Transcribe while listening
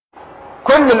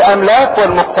كل الاملاك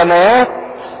والمقتنيات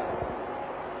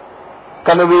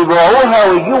كانوا بيبيعوها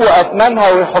ويجيبوا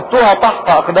اثمانها ويحطوها تحت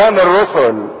اقدام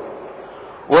الرسل،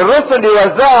 والرسل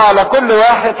يوزعوا على كل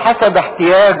واحد حسب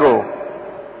احتياجه.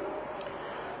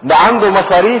 ده عنده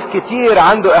مصاريف كتير،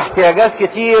 عنده احتياجات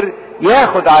كتير،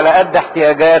 ياخد على قد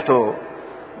احتياجاته.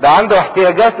 ده عنده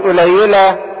احتياجات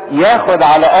قليلة، ياخد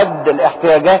على قد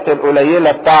الاحتياجات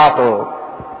القليلة بتاعته.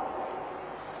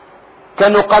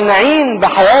 كانوا قانعين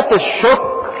بحياة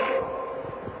الشكر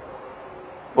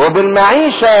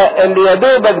وبالمعيشة اللي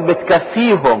يدوبك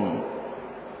بتكفيهم.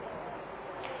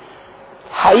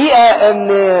 حقيقة ان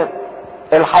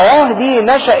الحياة دي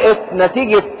نشأت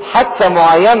نتيجة حادثة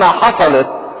معينة حصلت،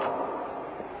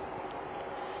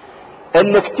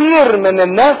 ان كتير من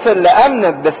الناس اللي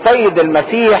امنت بالسيد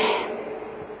المسيح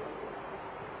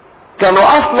كانوا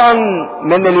اصلا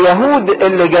من اليهود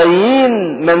اللي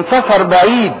جايين من سفر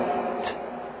بعيد.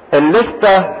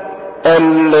 الليستة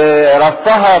اللي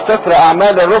رصها سفر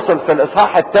اعمال الرسل في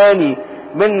الاصحاح الثاني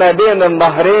من ما بين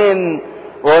النهرين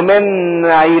ومن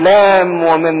عيلام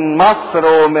ومن مصر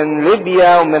ومن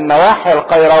ليبيا ومن نواحي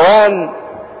القيروان،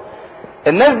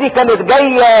 الناس دي كانت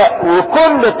جاية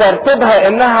وكل ترتيبها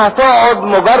انها تقعد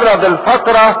مجرد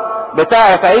الفترة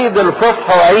بتاعة عيد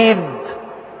الفصح وعيد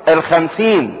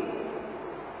الخمسين.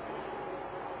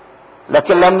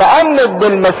 لكن لما امنت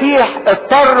بالمسيح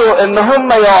اضطروا ان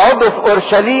هم يقعدوا في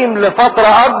اورشليم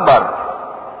لفترة اكبر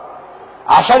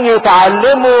عشان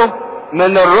يتعلموا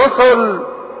من الرسل،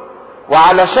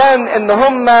 وعلشان ان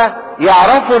هم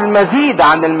يعرفوا المزيد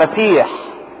عن المسيح.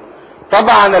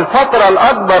 طبعا الفترة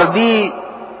الاكبر دي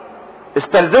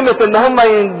استلزمت ان هم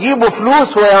يجيبوا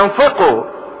فلوس وينفقوا،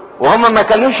 وهم ما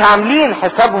كانوش عاملين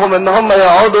حسابهم ان هم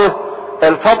يقعدوا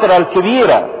الفترة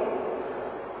الكبيرة.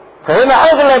 فهنا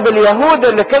اغلب اليهود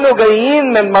اللي كانوا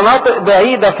جايين من مناطق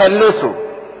بعيدة فلسوا،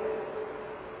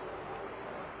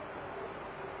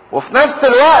 وفي نفس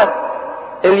الوقت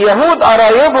اليهود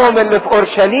قرايبهم اللي في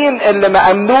اورشليم اللي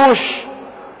ما امنوش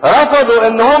رفضوا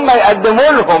ان هم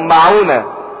يقدموا لهم معونة.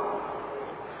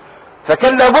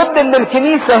 فكان لابد ان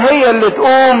الكنيسة هي اللي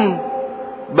تقوم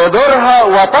بدورها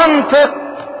وتنفق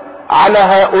على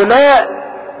هؤلاء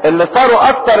اللي صاروا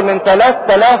اكتر من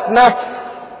 3000 نفس.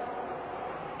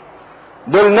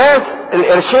 دول ناس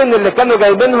القرشين اللي كانوا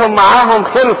جايبينهم معاهم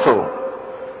خلصوا،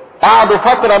 قعدوا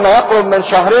فترة ما يقرب من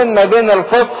شهرين ما بين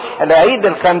الفصح لعيد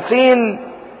الخمسين،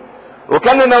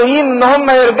 وكانوا ناويين ان هم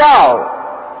يرجعوا،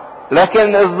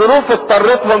 لكن الظروف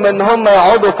اضطرتهم ان هم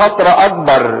يقعدوا فترة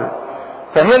اكبر.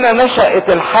 فهنا نشأت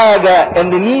الحاجة ان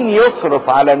مين يصرف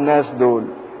على الناس دول.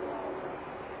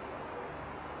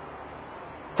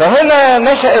 فهنا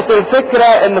نشأت الفكرة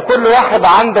ان كل واحد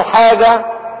عنده حاجة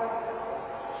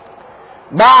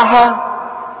باعها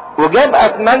وجاب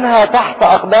اثمنها تحت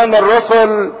اقدام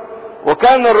الرسل،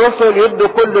 وكان الرسل يدوا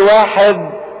كل واحد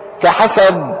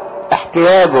كحسب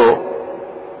احتياجه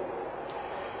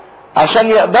عشان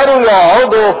يقدروا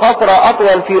يقعدوا فترة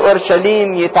اطول في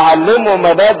اورشليم يتعلموا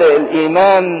مبادئ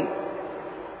الايمان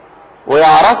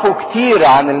ويعرفوا كتير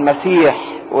عن المسيح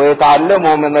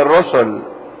ويتعلموا من الرسل.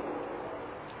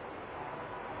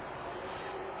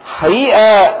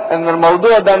 حقيقة ان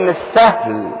الموضوع ده مش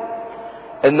سهل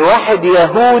ان واحد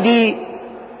يهودي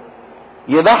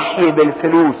يضحي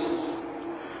بالفلوس،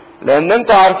 لان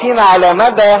انتوا عارفين على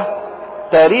مدى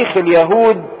تاريخ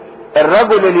اليهود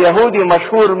الرجل اليهودي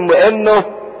مشهور بانه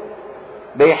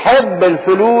بيحب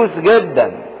الفلوس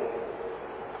جدا،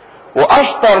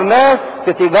 واشطر ناس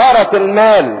في تجارة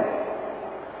المال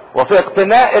وفي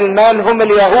اقتناء المال هم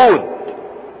اليهود.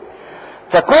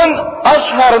 فكون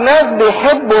اشهر ناس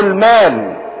بيحبوا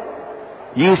المال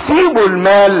يسيبوا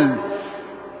المال،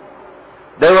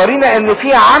 ده يورينا ان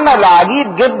في عمل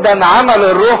عجيب جدا عمل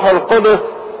الروح القدس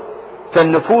في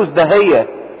النفوس دهية،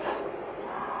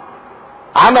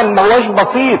 عمل مواش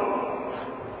بسيط،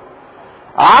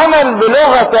 عمل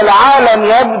بلغة العالم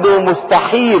يبدو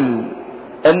مستحيل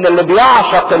ان اللي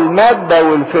بيعشق المادة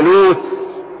والفلوس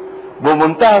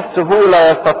بمنتهى السهولة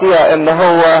يستطيع ان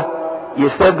هو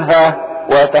يسيبها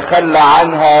ويتخلى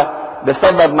عنها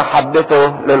بسبب محبته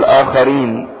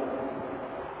للآخرين.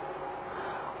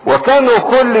 وكانوا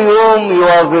كل يوم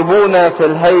يواظبون في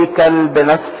الهيكل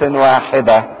بنفس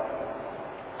واحدة.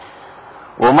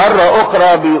 ومرة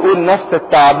اخرى بيقول نفس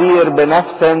التعبير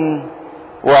بنفس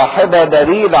واحدة،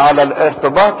 دليل على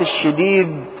الارتباط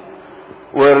الشديد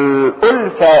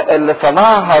والألفة اللي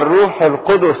صنعها الروح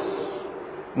القدس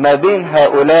ما بين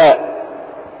هؤلاء.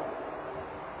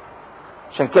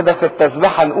 عشان كده في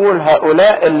التسبيحة نقول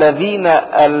هؤلاء الذين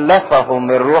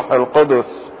ألفهم الروح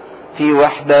القدس في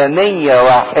وحدانية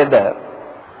واحدة.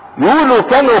 يقولوا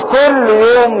كانوا كل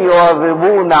يوم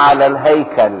يواظبون على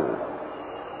الهيكل.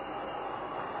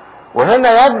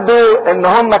 وهنا يبدو ان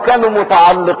هم كانوا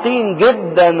متعلقين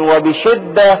جدا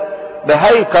وبشدة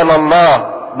بهيكل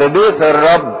الله، ببيت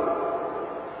الرب،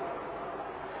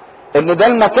 ان ده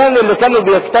المكان اللي كانوا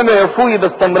بيجتمعوا فيه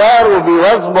باستمرار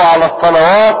وبيواظبوا على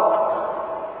الصلوات.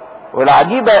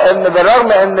 والعجيبة ان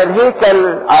بالرغم ان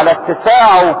الهيكل على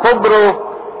اتساعه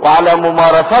وكبره وعلى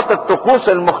ممارسات الطقوس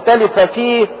المختلفة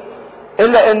فيه،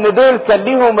 الا ان دول كان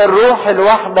ليهم الروح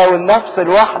الواحدة والنفس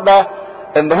الواحدة،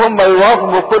 ان هم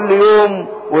يواظبوا كل يوم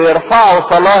ويرفعوا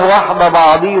صلاة واحدة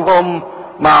بعضيهم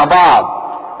مع بعض.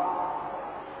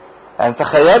 يعني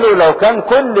تخيلوا لو كان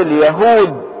كل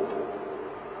اليهود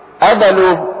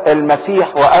قبلوا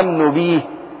المسيح وامنوا بيه،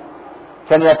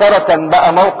 كان يا ترى كان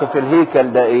بقى موقف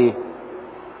الهيكل ده ايه؟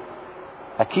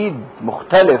 اكيد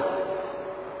مختلف.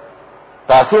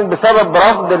 عارفين بسبب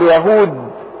رفض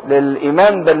اليهود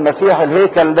للايمان بالمسيح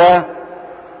الهيكل ده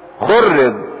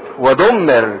خرب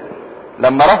ودمر.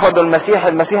 لما رفضوا المسيح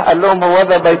قال لهم هو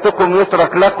ذا بيتكم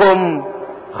يترك لكم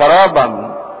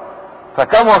خرابا.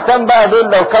 فكم وكم بقى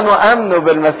دول لو كانوا امنوا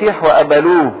بالمسيح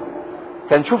وقبلوه،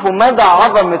 كان شوفوا مدى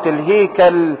عظمة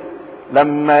الهيكل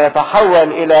لما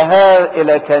يتحول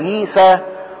الى كنيسة،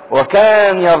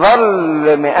 وكان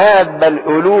يظل مئات بل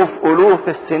الوف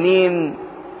السنين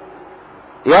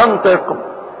ينطق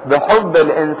بحب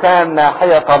الانسان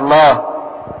ناحية الله.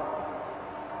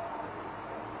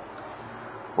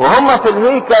 وهم في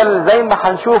الهيكل زي ما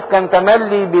هنشوف كان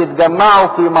تملي بيتجمعوا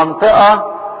في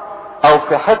منطقة او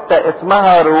في حتة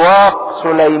اسمها رواق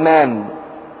سليمان.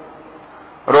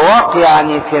 رواق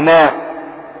يعني فناء.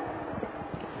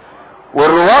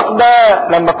 والرواق ده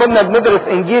لما كنا بندرس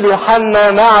انجيل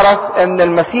يوحنا نعرف ان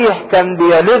المسيح كان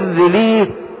بيلذ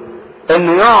ليه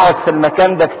انه يقعد في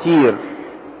المكان ده كتير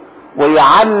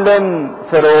ويعلم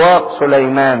في رواق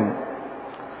سليمان.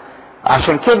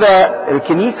 عشان كده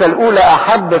الكنيسة الاولى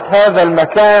احبت هذا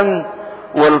المكان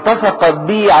والتصقت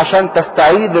بيه عشان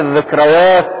تستعيد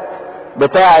الذكريات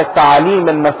بتاعة تعاليم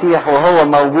المسيح وهو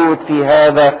موجود في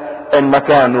هذا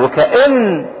المكان.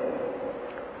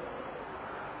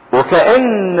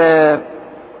 وكأن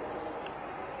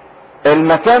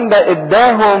المكان ده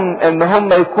اداهم ان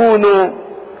هم يكونوا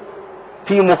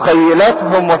في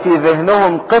مخيلاتهم وفي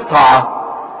ذهنهم قطعة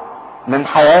من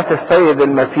حياة السيد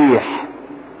المسيح.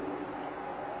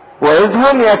 وإذ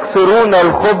هم يكسرون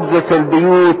الخبز في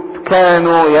البيوت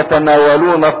كانوا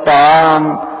يتناولون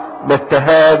الطعام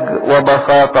بابتهاج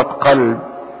وبساطة قلب.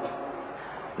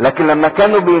 لكن لما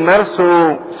كانوا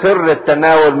بيمارسوا سر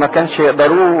التناول ما كانش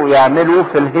يقدروا يعملوه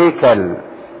في الهيكل،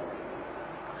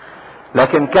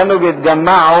 لكن كانوا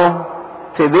بيتجمعوا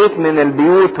في بيت من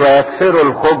البيوت ويكسروا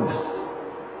الخبز.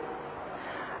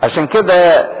 عشان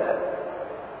كده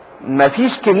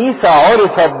مفيش كنيسة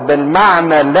عرفت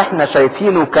بالمعنى اللي احنا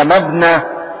شايفينه كمبنى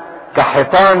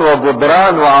كحيطان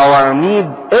وجدران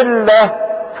وعواميد الا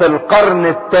في القرن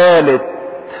الثالث.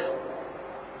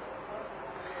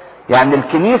 يعني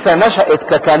الكنيسة نشأت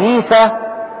ككنيسة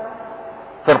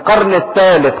في القرن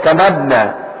الثالث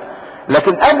كمبنى،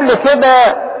 لكن قبل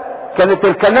كده كانت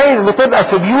الكنائس بتبقى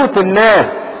في بيوت الناس.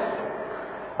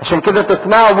 عشان كده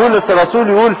تسمعوا بولس الرسول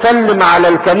يقول سلم على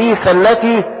الكنيسة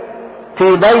التي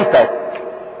في بيتك.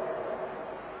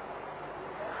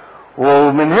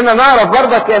 ومن هنا نعرف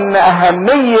برضك ان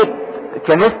اهمية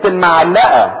كنيسة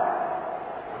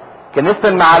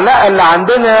المعلقة اللي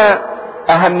عندنا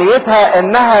اهميتها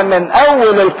انها من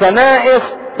اول الكنائس،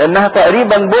 لانها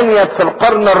تقريبا بنيت في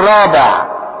القرن الرابع،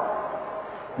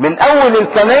 من اول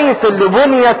الكنائس اللي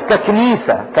بنيت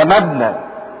ككنيسة كمبنى.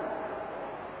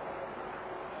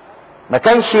 ما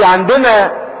كانش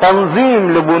عندنا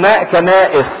تنظيم لبناء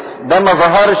كنائس، ده ما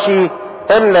ظهرش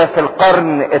الا في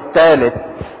القرن الثالث.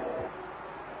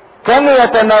 كانوا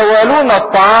يتناولون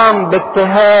الطعام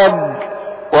بابتهاج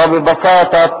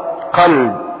وببساطة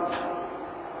قلب.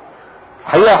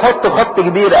 حقيقة حطوا خط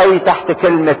كبير قوي تحت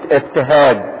كلمة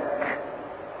ابتهاج.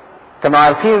 كانوا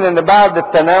عارفين ان بعد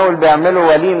التناول بيعملوا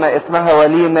وليمة اسمها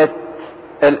وليمة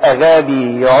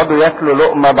الاغابي، يقعدوا ياكلوا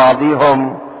لقمة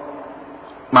بعضيهم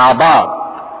مع بعض.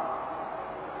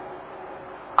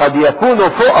 قد يكونوا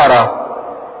فقراء،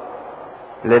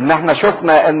 لان احنا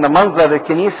شفنا ان منظر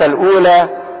الكنيسة الاولى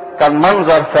كان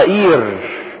منظر فقير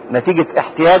نتيجة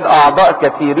احتياج اعضاء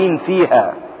كثيرين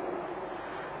فيها،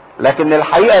 لكن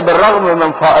الحقيقة بالرغم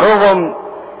من فقرهم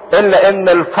الا ان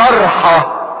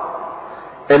الفرحة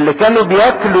اللي كانوا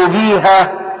بياكلوا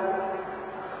بيها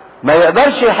ما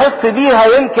يقدرش يحس بيها.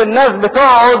 يمكن ناس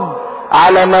بتقعد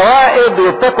على موائد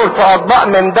وبتاكل في اطباق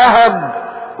من ذهب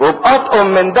وبأطقم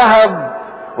من ذهب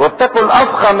وبتاكل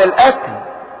افخم الاكل،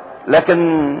 لكن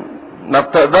ما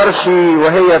بتقدرش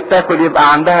وهي بتاكل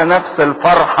يبقى عندها نفس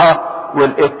الفرحة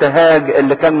والابتهاج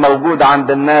اللي كان موجود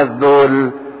عند الناس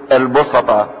دول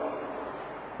البسطة.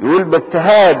 يقول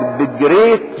بابتهاج،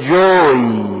 بجريت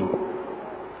جوي،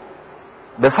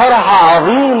 بفرحة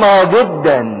عظيمة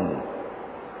جدا،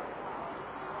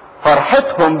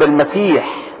 فرحتهم بالمسيح.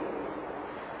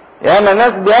 ياما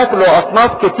ناس بياكلوا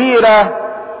اصناف كتيرة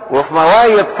وفي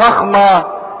موايد فخمة،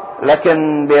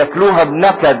 لكن بياكلوها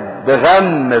بنكد،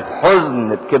 بغم،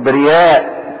 بحزن،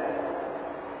 بكبرياء.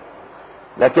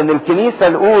 لكن الكنيسة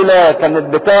الاولى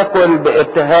كانت بتاكل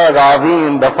بابتهاج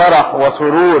عظيم، بفرح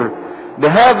وسرور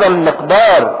بهذا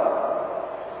المقدار.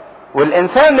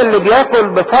 والانسان اللي بياكل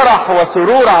بفرح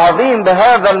وسرور عظيم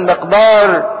بهذا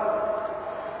المقدار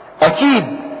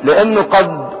اكيد لانه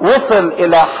قد وصل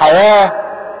الى حياة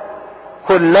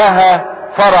كلها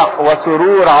فرح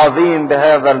وسرور عظيم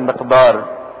بهذا المقدار.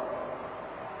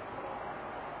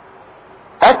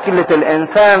 اكلة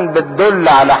الانسان بتدل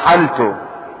على حالته.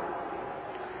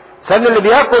 الانسان اللي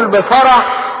بياكل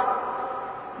بفرح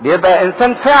بيبقى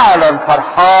انسان فعلا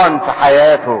فرحان في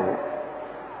حياته،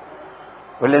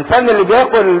 والانسان اللي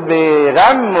بياكل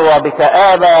بغم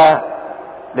وبكآبة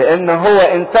لان هو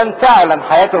انسان فعلا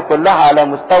حياته كلها على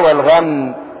مستوى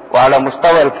الغم وعلى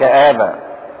مستوى الكآبة.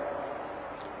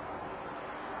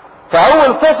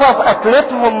 فاول صفة في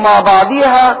اكلتهم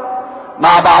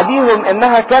مع بعضيهم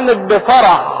انها كانت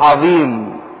بفرح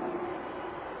عظيم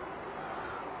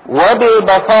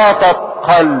وببساطة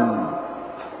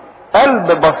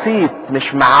قلب بسيط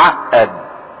مش معقد،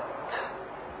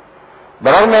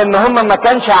 برغم ان هم ما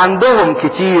كانش عندهم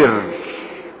كتير،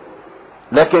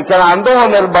 لكن كان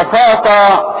عندهم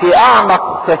البساطة في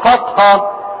اعمق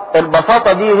صفاتها.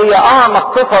 البساطة دي هي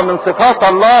اعمق صفة من صفات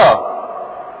الله،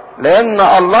 لان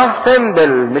الله سيمبل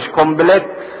مش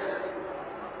كومبلكس.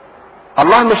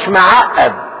 الله مش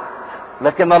معقد،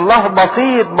 لكن الله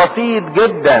بسيط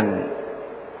جدا.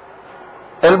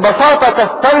 البساطة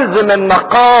تستلزم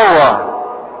النقاوة.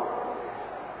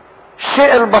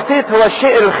 الشيء البسيط هو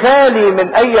الشيء الخالي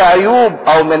من اي عيوب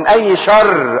او من اي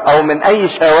شر او من اي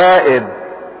شوائب.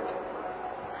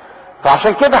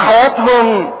 فعشان كده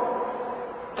حياتهم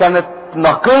كانت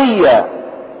نقية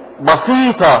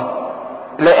بسيطة،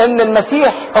 لان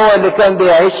المسيح هو اللي كان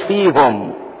بيعيش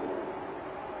فيهم.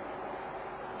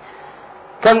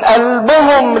 كان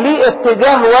قلبهم ليه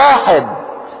اتجاه واحد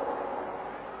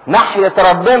ناحية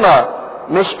ربنا،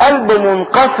 مش قلب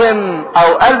منقسم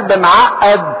او قلب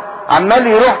معقد عمال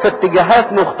يروح في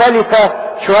اتجاهات مختلفة،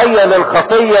 شوية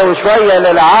للخطية وشوية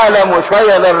للعالم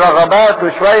وشوية للرغبات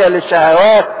وشوية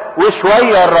للشهوات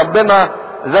وشوية لربنا.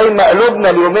 زي ما قلوبنا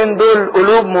اليومين دول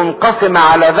قلوب منقسمة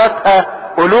على ذاتها،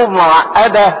 قلوب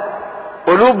معقدة،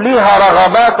 قلوب ليها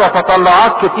رغبات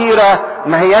وتطلعات كتيرة،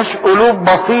 ما هياش قلوب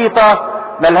بسيطة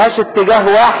ملهاش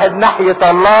اتجاه واحد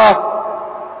ناحية الله.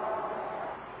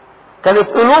 كانت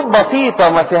قلوب بسيطة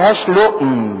ما فيهاش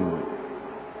لؤم،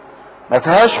 ما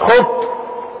فيهاش خبث،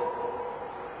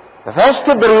 ما فيهاش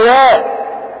كبرياء،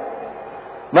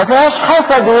 ما فيهاش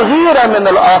حسد وغيرة من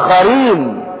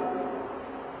الآخرين.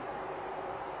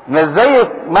 مش زي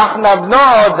ما احنا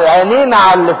بنقعد عينينا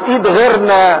على اللي في ايد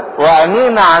غيرنا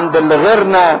وعينينا عند اللي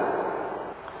غيرنا.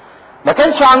 ما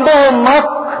كانش عندهم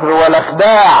مكر ولا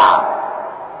خداع،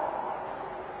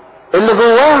 اللي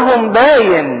جواهم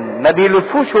باين، ما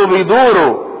بيلفوش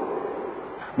وبيدوروا.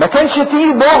 ما كانش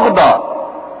فيه بغضة،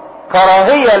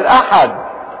 كراهية لأحد،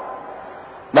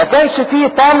 ما كانش فيه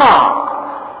طمع،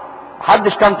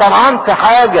 محدش كان طمعان في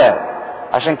حاجة،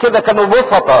 عشان كده كانوا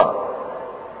بسطة.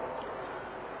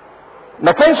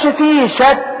 ما كانش فيه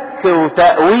شك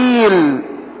وتأويل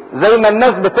زي ما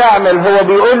الناس بتعمل، هو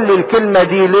بيقول لي الكلمة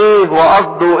دي ليه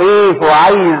وقصده ايه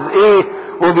وعايز ايه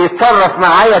وبيتصرف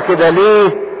معايا كده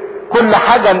ليه. كل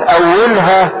حاجة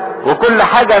نأولها وكل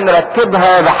حاجة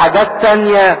نركبها بحاجات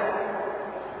تانية.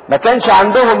 ما كانش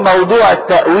عندهم موضوع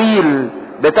التأويل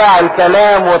بتاع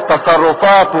الكلام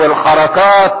والتصرفات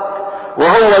والحركات،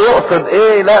 وهو يقصد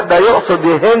ايه، لا ده يقصد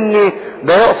يهني،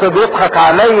 ده يقصد يضحك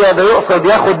عليا، ده يقصد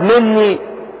ياخد مني.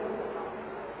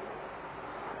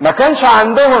 ما كانش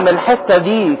عندهم الحتة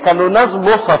دي، كانوا ناس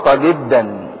بسطة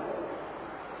جدا.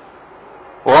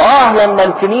 لما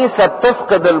الكنيسة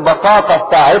بتفقد البساطة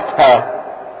بتاعتها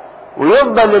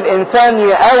ويفضل الانسان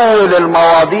يأول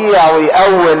المواضيع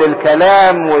ويأول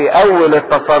الكلام ويأول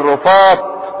التصرفات،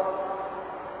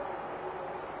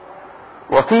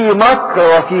 وفي مكر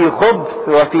وفي خبث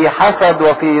وفي حسد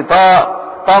وفي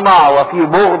طمع وفي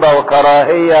بغضة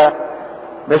وكراهية،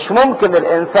 مش ممكن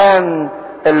الانسان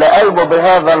اللي قلبه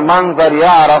بهذا المنظر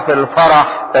يعرف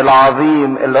الفرح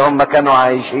العظيم اللي هم كانوا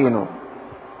عايشينه.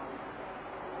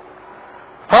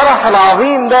 الفرح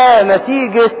العظيم ده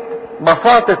نتيجة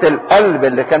بساطة القلب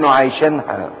اللي كانوا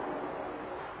عايشينها.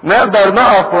 نقدر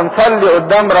نقف ونصلي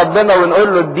قدام ربنا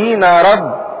ونقول له ادينا يا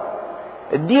رب،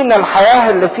 ادينا الحياة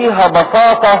اللي فيها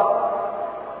بساطة،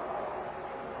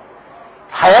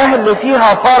 الحياة اللي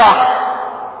فيها فرح،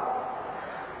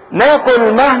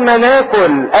 ناكل مهما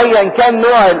ناكل ايا كان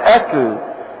نوع الاكل،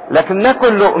 لكن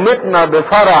ناكل لقمتنا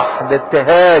بفرح،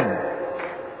 بابتهاج،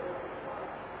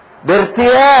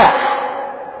 بارتياح،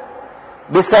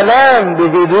 بسلام،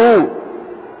 بهدوء.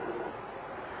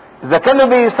 اذا كانوا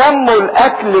بيسموا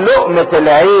الاكل لقمة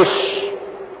العيش،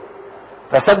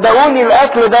 فصدقوني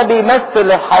الاكل ده بيمثل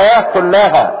الحياة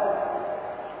كلها.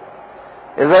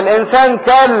 اذا الانسان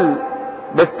كل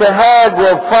بابتهاج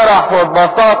وبفرح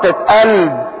وببساطة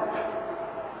قلب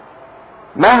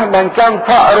مهما كان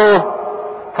فقره،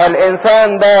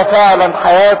 فالانسان ده فعلا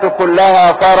حياته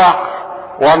كلها فرح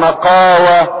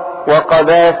ونقاوة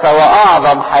وقداسة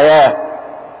واعظم حياة،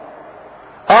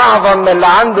 اعظم من اللي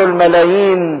عنده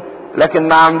الملايين لكن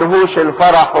ما عندهوش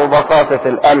الفرح وبساطة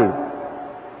القلب.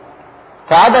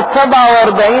 في عدد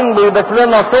 47 بيضيف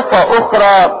لنا صفة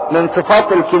اخرى من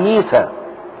صفات الكنيسة: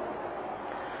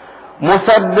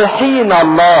 مسبحين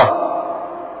الله.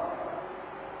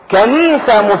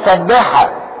 كنيسة مسبحة،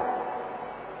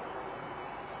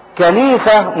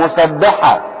 كنيسة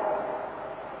مسبحة،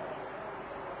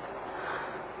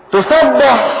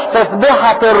 تسبح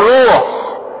تسبحة الروح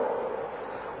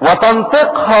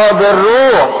وتنطقها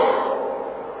بالروح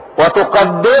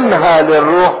وتقدمها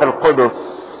للروح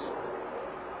القدس.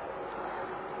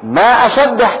 ما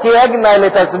اشد احتياجنا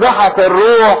لتسبحة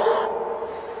الروح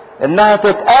انها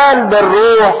تتقال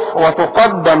بالروح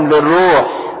وتقدم للروح.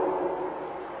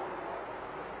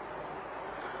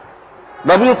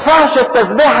 ما بيدفعش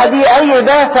التسبيحة دي اي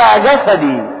دافع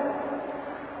جسدي.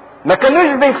 ما كانوش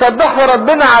بيسبحوا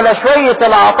ربنا على شوية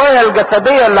العطايا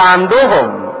الجسدية اللي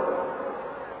عندهم،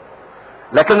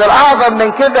 لكن الاعظم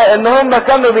من كده ان هم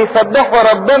كانوا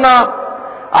بيسبحوا ربنا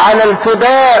على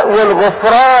الفداء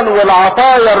والغفران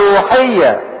والعطايا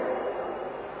الروحية.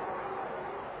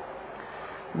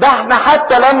 ده احنا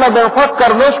حتى لما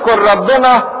بنفكر نشكر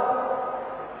ربنا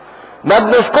ما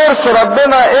بنشكرش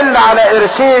ربنا الا على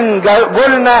قرشين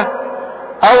جولنا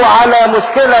او على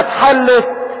مشكلة اتحلت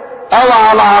او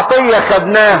على عطية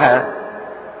خدناها.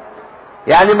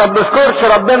 يعني ما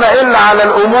بنشكرش ربنا الا على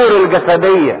الامور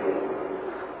الجسدية.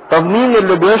 طب مين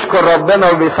اللي بيشكر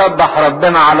ربنا وبيسبح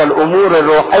ربنا على الامور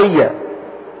الروحية؟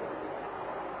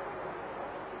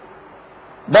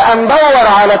 بقى ندور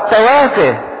على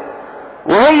التوافه،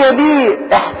 وهي دي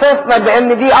احساسنا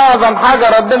بان دي اعظم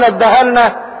حاجة ربنا اداها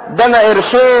لنا. ادانا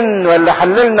قرشين ولا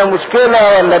حللنا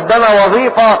مشكلة ولا ادانا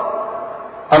وظيفة.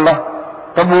 الله،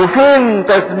 طب وفين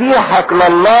تسبيحك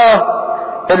لله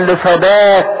اللي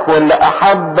فداك واللي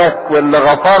احبك واللي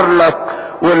غفر لك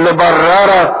واللي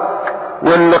بررك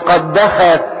واللي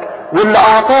قدسك واللي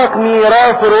اعطاك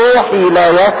ميراث روحي لا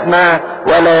يفنى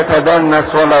ولا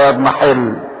يتدنس ولا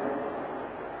يضمحل؟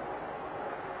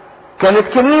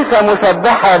 كانت كنيسة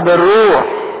مسبحة بالروح.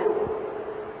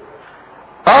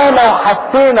 لو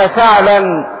حسينا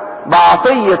فعلا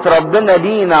بعطية ربنا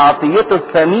لينا، عطيته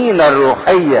الثمينة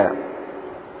الروحية،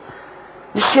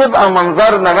 مش يبقى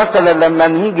منظرنا مثلا لما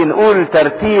نيجي نقول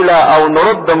ترتيلة او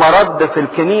نرد مرد في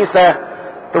الكنيسة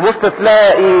تبص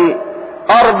تلاقي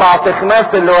 4 تخماس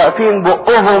اللي واقفين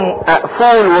بقهم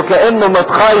مقفول وكأنه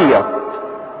متخيط،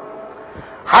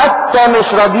 حتى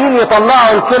مش راضيين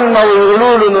يطلعوا الكلمة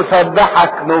ويقولوا له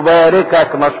نسبحك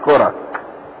نباركك نشكرك.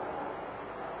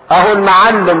 اهو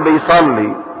المعلم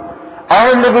بيصلي،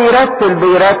 اهو اللي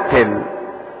بيرتل،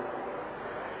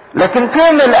 لكن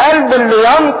فين القلب اللي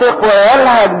ينطق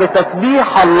ويلهج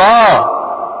بتسبيح الله؟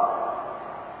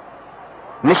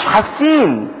 مش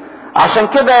حاسين. عشان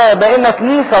كده بقينا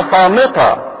كنيسة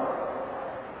صامتة.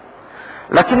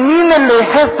 لكن مين اللي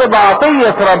يحس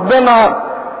بعطية ربنا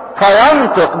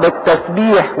فينطق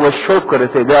بالتسبيح والشكر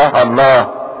تجاه الله؟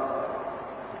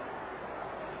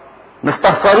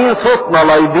 مستخسرين صوتنا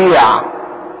لا يضيع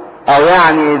او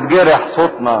يعني يتجرح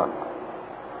صوتنا.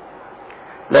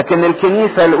 لكن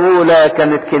الكنيسة الاولى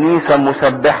كانت كنيسة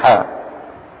مسبحة.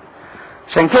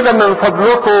 عشان كده من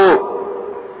فضلكم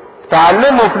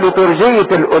تعلموا في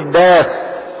ليتورجية القداس،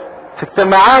 في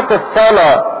اجتماعات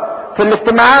الصلاة، في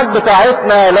الاجتماعات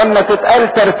بتاعتنا لما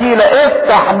تتقال ترتيلة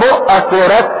افتح بقك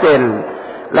ورتل،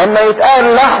 لما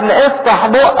يتقال لحن افتح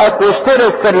بقك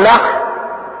واشترك في اللحن،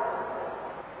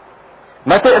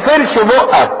 ما تقفلش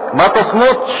بقك، ما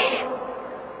تصمتش.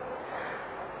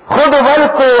 خدوا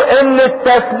بالكم ان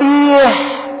التسبيح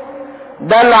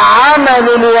ده العمل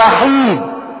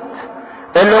الوحيد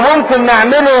اللي ممكن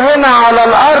نعمله هنا على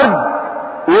الارض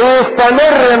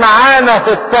ويستمر معانا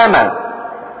في السماء.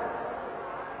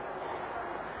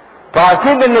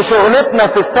 فعارفين ان شغلتنا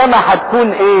في السماء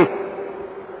هتكون ايه؟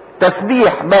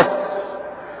 تسبيح بس.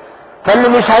 فاللي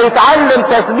مش هيتعلم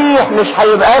تسبيح مش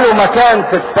هيبقى له مكان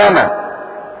في السماء.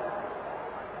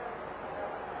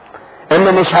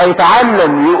 اللي مش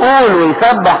هيتعلم يقول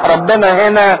ويسبح ربنا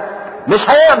هنا مش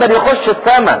هيقدر يخش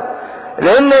السماء،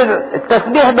 لان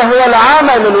التسبيح ده هو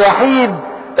العمل الوحيد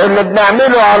اللي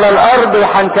بنعمله على الارض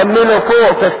وهنكمله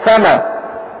فوق في السماء.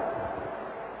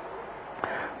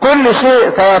 كل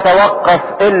شيء سيتوقف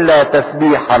الا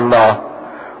تسبيح الله،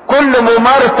 كل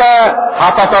ممارسة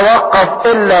هتتوقف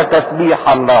الا تسبيح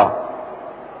الله.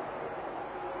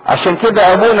 عشان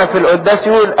كده ابونا في القداس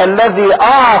يقول الذي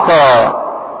اعطى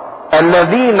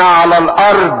الذين على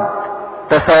الارض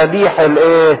تسابيح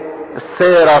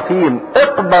السيرافيم،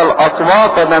 اقبل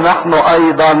اصواتنا نحن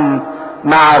ايضا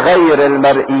مع غير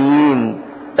المرئيين،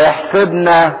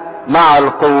 احسبنا مع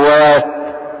القوات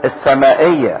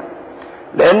السمائية.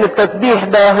 لان التسبيح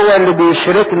ده هو اللي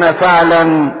بيشركنا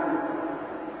فعلا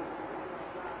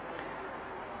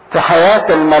في حياة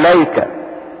الملائكة.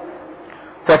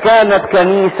 فكانت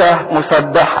كنيسة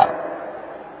مسبحة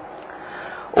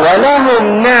ولهم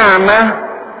نعمة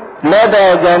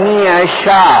لدى جميع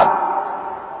الشعب.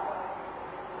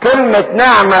 كلمة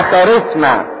نعمة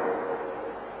خارسمة.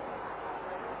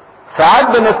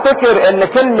 ساعات بنفتكر ان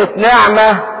كلمة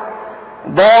نعمة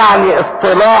ده يعني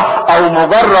اصطلاح او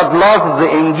مجرد لفظ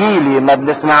انجيلي ما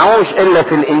بنسمعوش الا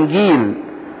في الانجيل،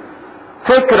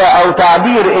 فكرة او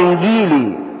تعبير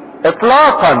انجيلي.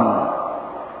 اطلاقا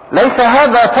ليس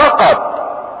هذا فقط،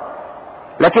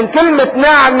 لكن كلمة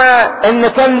نعمة ان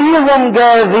كان ليهم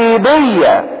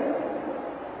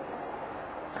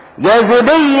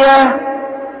جاذبية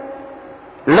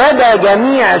لدى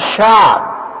جميع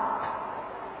الشعب.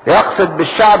 يقصد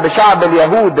بالشعب شعب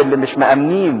اليهود اللي مش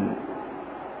مأمنين.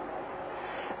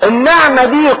 النعمة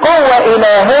دي قوة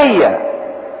إلهية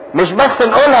مش بس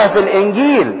نقولها في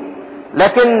الإنجيل،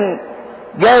 لكن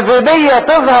جاذبية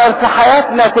تظهر في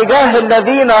حياتنا تجاه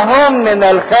الذين هم من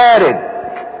الخارج.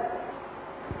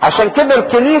 عشان كده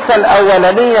الكنيسة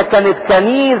الأولانية كانت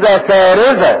كنيسة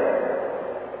كارثة،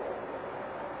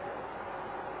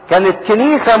 كانت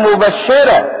كنيسة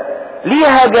مبشرة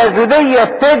ليها جاذبية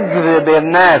تجذب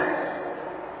الناس.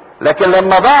 لكن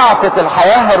لما ضعفت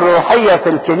الحياة الروحية في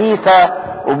الكنيسة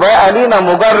وبقى لينا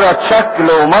مجرد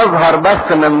شكل ومظهر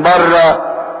بس من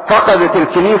بره، فقدت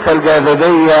الكنيسة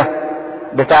الجاذبية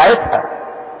بتاعتها.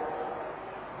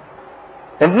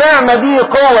 النعمة دي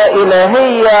قوة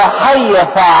إلهية حية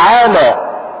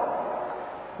فعالة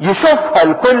يشوفها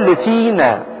الكل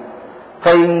فينا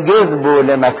فينجذبوا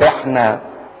لمسيحنا.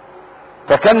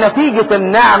 فكان نتيجة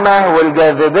النعمة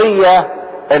والجاذبية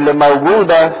اللي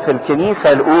موجودة في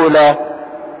الكنيسة الأولى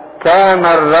كان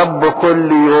الرب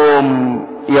كل يوم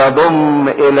يضم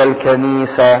إلى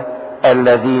الكنيسة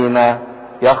الذين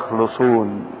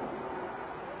يخلصون.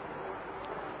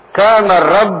 كان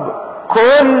الرب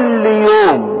كل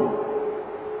يوم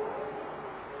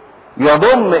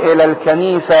يضم إلى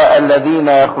الكنيسة الذين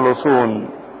يخلصون.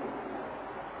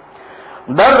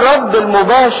 ده الرد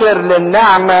المباشر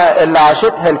للنعمة اللي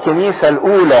عاشتها الكنيسة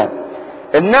الأولى،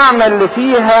 النعمة اللي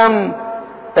فيها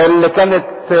اللي كانت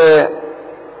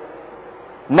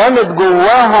نمت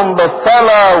جواهم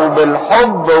بالصلاة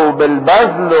وبالحب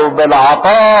وبالبذل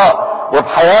وبالعطاء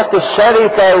وبحياة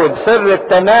الشركة وبسر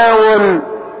التناول.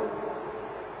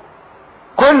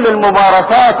 كل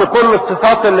الممارسات وكل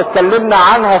الصفات اللي اتكلمنا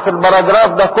عنها في البراجراف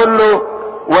ده كله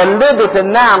ولدت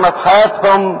النعمة في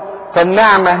حياتهم،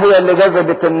 فالنعمة هي اللي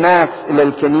جذبت الناس الى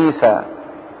الكنيسة.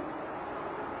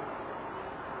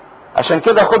 عشان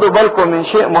كده خدوا بالكم من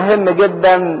شيء مهم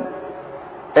جدا،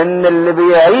 ان اللي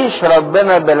بيعيش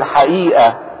ربنا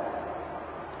بالحقيقة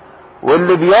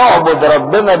واللي بيعبد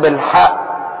ربنا بالحق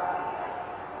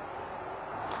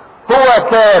هو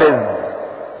كارز،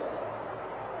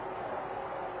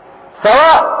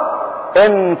 سواء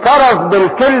ان كرز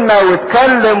بالكلمة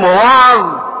واتكلم ووعظ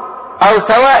او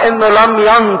سواء انه لم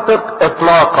ينطق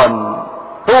اطلاقا،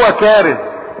 هو كارز.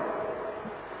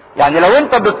 يعني لو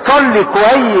انت بتصلي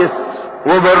كويس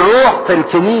وبالروح في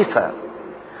الكنيسة،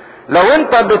 لو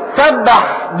انت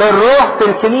بتسبح بالروح في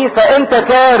الكنيسة، انت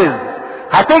كارز،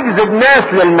 هتجذب ناس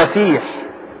للمسيح.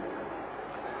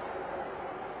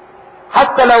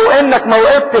 حتى لو انك ما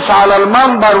وقفتش على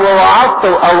المنبر ووعظت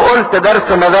او قلت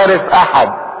درس مدارس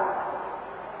احد،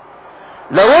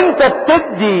 لو انت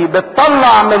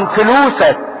بتطلع من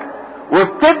فلوسك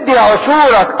وبتدي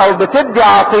عشورك او بتدي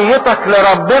عطيتك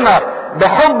لربنا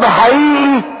بحب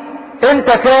حقيقي،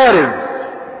 انت كارز.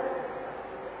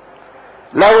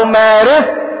 لو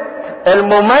مارست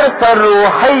الممارسة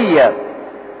الروحية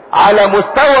على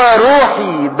مستوى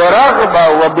روحي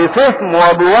برغبة وبفهم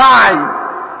وبوعي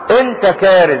انت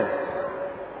كارز،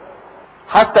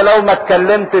 حتى لو ما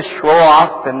اتكلمتش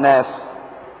ووعظت الناس.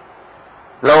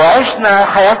 لو عشنا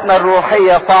حياتنا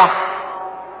الروحية صح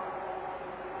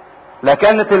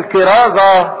لكانت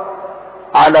الكرازة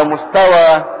على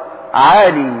مستوى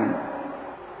عالي.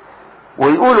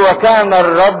 ويقول وكان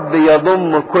الرب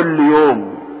يضم كل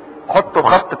يوم. حطوا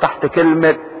خط تحت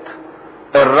كلمة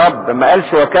الرب، ما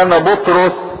قالش وكان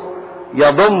بطرس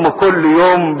يضم كل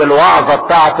يوم بالوعظة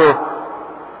بتاعته،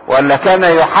 ولا كان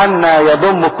يوحنا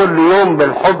يضم كل يوم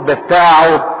بالحب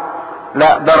بتاعه.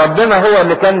 لا، ده ربنا هو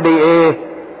اللي كان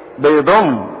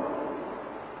بيضم.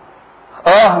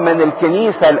 من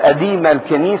الكنيسة القديمة،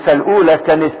 الكنيسة الاولى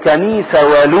كانت كنيسة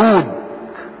ولود،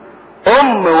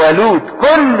 ام ولود،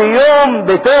 كل يوم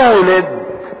بتولد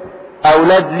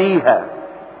اولاد ليها.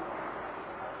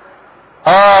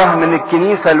 من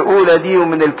الكنيسة الاولى دي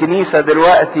ومن الكنيسة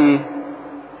دلوقتي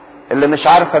اللي مش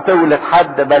عارفة تولد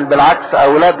حد، بل بالعكس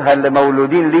اولادها اللي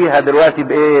مولودين ليها دلوقتي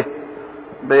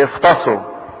بيفطسوا،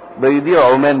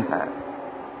 بيضيعوا منها،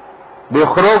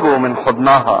 بيخرجوا من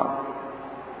حضنها.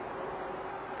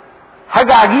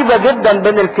 حاجة عجيبة جدا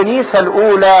بين الكنيسة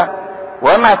الاولى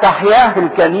وما تحياه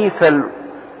الكنيسة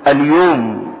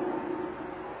اليوم.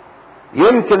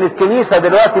 يمكن الكنيسة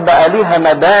دلوقتي بقى ليها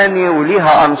مباني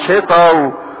وليها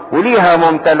انشطة وليها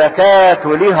ممتلكات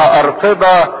وليها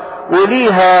ارصدة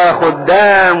وليها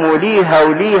خدام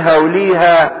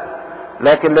وليها،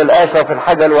 لكن للأسف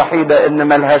الحاجة الوحيدة ان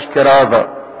ملهاش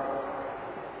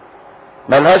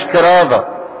كرازة.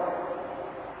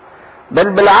 بل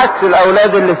بالعكس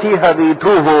الاولاد اللي فيها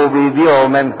بيتوهوا وبيضيعوا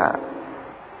منها.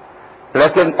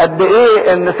 لكن قد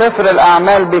ايه ان سفر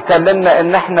الاعمال بيكلمنا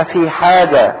ان احنا في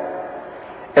حاجة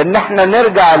ان احنا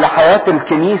نرجع لحياة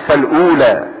الكنيسة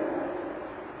الاولى،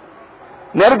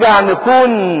 نرجع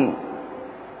نكون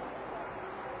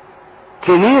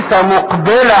كنيسة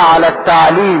مقبلة على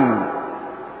التعليم.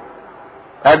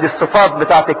 هذه الصفات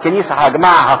بتاعت الكنيسة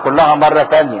هجمعها كلها مرة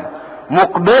تانية.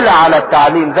 مقبلة على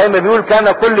التعليم، زي ما بيقول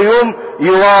كان كل يوم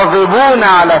يواظبون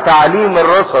على تعليم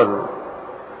الرسل.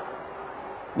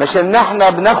 مش ان احنا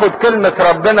بناخد كلمة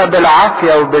ربنا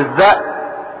بالعافية وبالزق.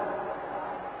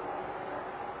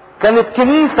 كانت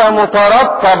كنيسة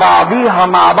مترابطة بعضيها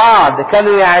مع بعض،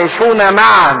 كانوا يعيشون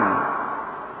معا.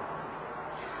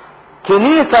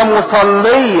 كنيسة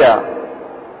مصلية،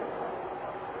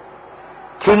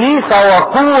 كنيسة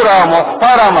وقورة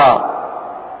محترمة،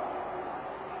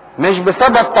 مش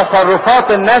بسبب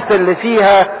تصرفات الناس اللي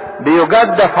فيها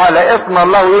بيجدف على اسم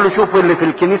الله ويقولوا شوفوا اللي في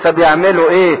الكنيسة بيعملوا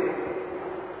ايه.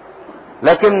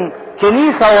 لكن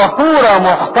كنيسة وقورة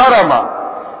محترمة،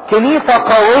 كنيسة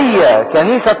قوية،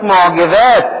 كنيسة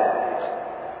معجزات.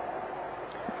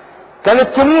 كانت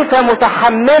كنيسة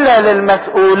متحملة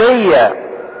للمسؤولية،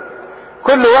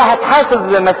 كل واحد حاسس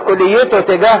بمسؤوليته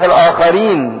تجاه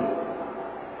الآخرين.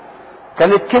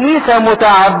 كانت كنيسة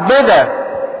متعبدة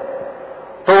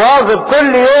تواظب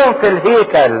كل يوم في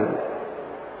الهيكل.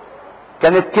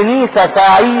 كانت كنيسة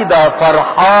سعيدة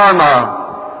فرحانة،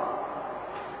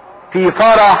 في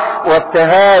فرح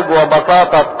وابتهاج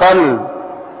وبساطة قلب.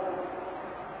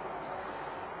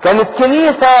 كانت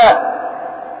كنيسة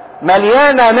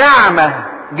مليانة نعمة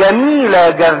جميلة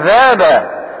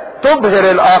جذابة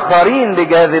تبهر الآخرين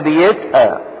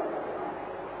بجاذبيتها.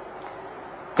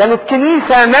 كانت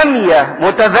كنيسة نامية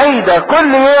متزايدة،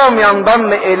 كل يوم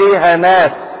ينضم إليها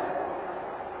ناس.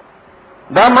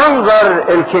 ده منظر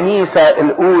الكنيسة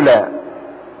الأولى.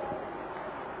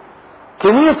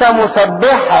 كنيسة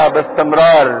مسبحة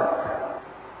باستمرار،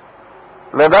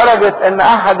 لدرجة ان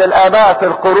احد الاباء في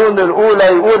القرون الاولى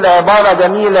يقول عبارة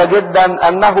جميلة جدا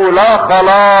انه لا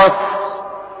خلاص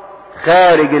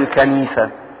خارج الكنيسة.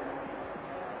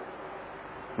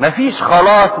 مفيش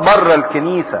خلاص بره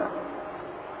الكنيسة.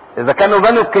 اذا كانوا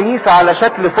بنوا الكنيسة على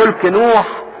شكل فلك نوح،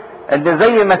 ان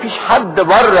زي مفيش حد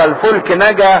بره الفلك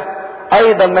نجا،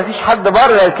 ايضا مفيش حد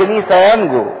بره الكنيسة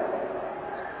ينجو.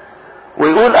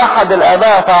 ويقول احد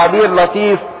الاباء تعبير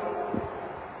لطيف: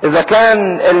 اذا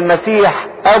كان المسيح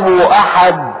ابو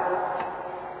احد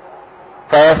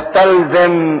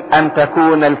فيستلزم ان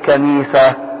تكون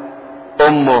الكنيسة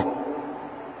امه.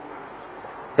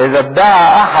 اذا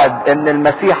ادعى احد ان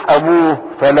المسيح ابوه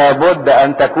فلا بد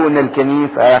ان تكون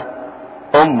الكنيسة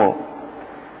امه.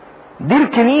 دي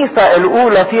الكنيسة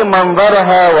الاولى في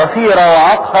منظرها وفي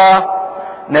روعتها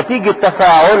نتيجة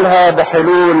تفاعلها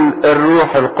بحلول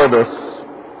الروح القدس.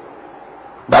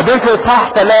 بعدين في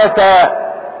اصحاح 3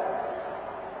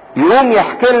 يقوم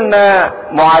يحكي لنا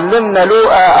معلمنا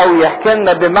لوقا، او يحكي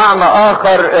لنا بمعنى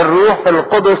اخر الروح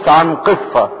القدس عن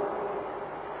قصة،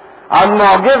 عن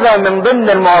معجزة من ضمن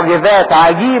المعجزات،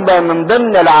 عجيبة من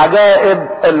ضمن العجائب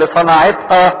اللي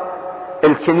صنعتها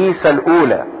الكنيسة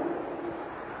الأولى.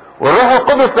 والروح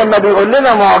القدس لما بيقول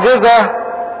لنا معجزة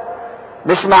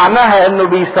مش معناها انه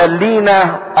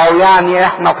بيسلينا او يعني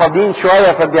احنا فاضيين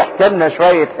شوية فبيحكي لنا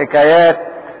شوية حكايات،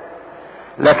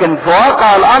 لكن في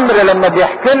واقع الامر لما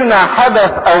بيحكي لنا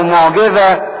حدث او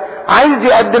معجزة عايز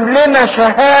يقدم لنا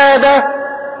شهادة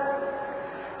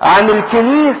عن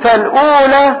الكنيسة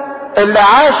الاولى اللي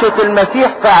عاشت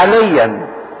المسيح فعليا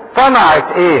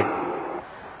صنعت ايه.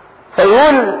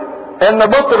 فيقول ان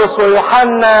بطرس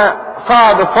ويوحنا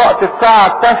صعدوا في وقت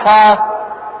الساعة 9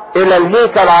 الى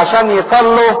الهيكل عشان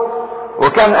يصلوا،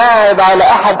 وكان قاعد على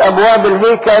احد ابواب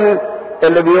الهيكل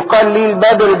اللي بيقال ليه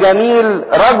الباب الجميل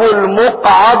رجل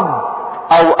مقعد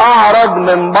او اعرج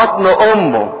من بطن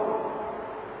امه،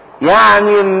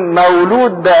 يعني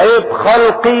مولود بعيب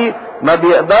خلقي ما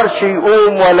بيقدرش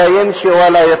يقوم ولا يمشي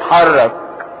ولا يتحرك.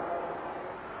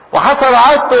 وحصل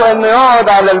عادته انه يقعد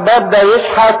على الباب ده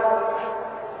يشحت.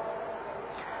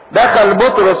 دخل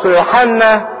بطرس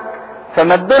ويوحنا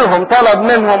فمدلهم، طلب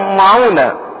منهم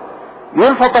معونة.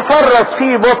 يقول فتفرس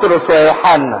فيه بطرس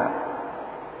ويوحنا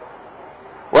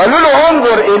وقالوا له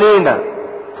انظر الينا،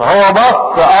 فهو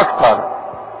بص اكتر،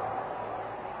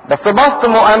 بس بص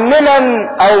مؤملا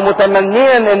او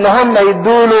متمنيا ان هم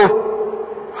يدوله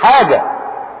حاجة.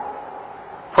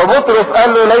 فبطرس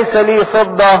قال له ليس لي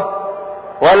فضة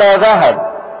ولا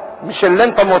ذهب، مش اللي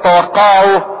انت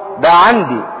متوقعه ده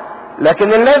عندي،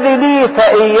 لكن الذي لي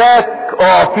فإياك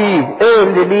اعطيه. ايه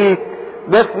اللي ليك؟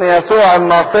 باسم يسوع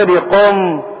الناصري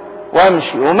قم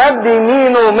وامشي. ومد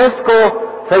يمينه ومسكه،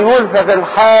 فيقول ففي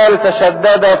الحال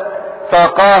تشددت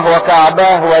ساقاه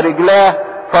وكعباه ورجلاه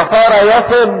فصار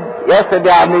يسب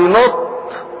يعني ينط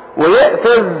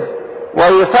ويقفز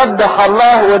ويسبح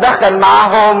الله، ودخل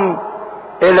معهم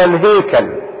الى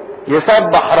الهيكل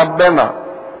يسبح ربنا.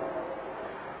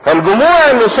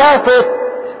 فالجموع اللي شافت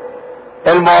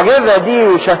المعجزة دي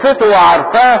وشافته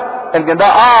وعرفاه ان ده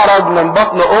اعرج من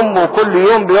بطن امه كل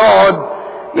يوم بيقعد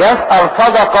يسأل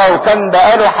صدقة، وكان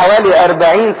بقاله حوالي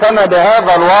 40 سنة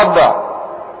بهذا الوضع،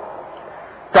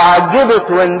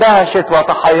 تعجبت واندهشت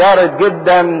وتحيرت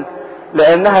جدا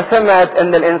لانها سمعت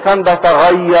ان الانسان ده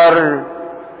تغير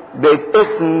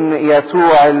باسم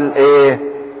يسوع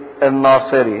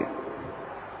الناصري.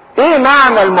 ايه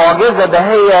معنى المعجزة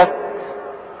دهيت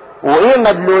وايه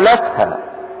مدلولاتها؟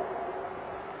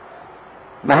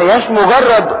 ما هياش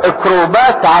مجرد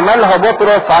اكروبات عملها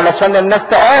بطرس علشان الناس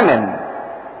تآمن،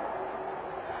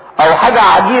 او حاجة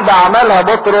عجيبة عملها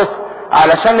بطرس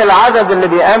علشان العدد اللي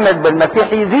بيآمن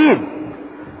بالمسيح يزيد.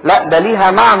 لا، ده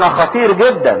ليها معنى خطير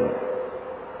جدا.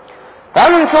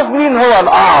 تعالوا نشوف مين هو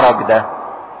الاعرج ده.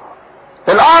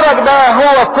 الاعرج ده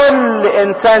هو كل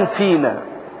انسان فينا،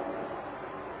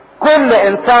 كل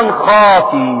انسان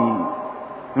خاطي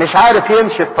مش عارف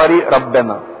يمشي في طريق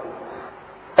ربنا.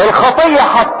 الخطية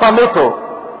حطمته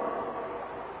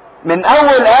من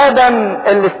اول ادم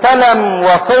اللي استلم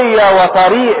وصية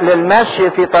وطريق للمشي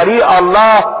في طريق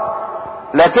الله،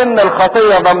 لكن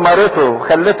الخطية دمرته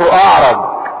خلته اعرج،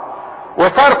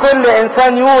 وصار كل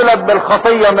انسان يولد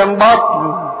بالخطية من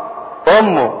بطن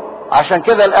امه. عشان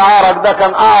كده الاعرج ده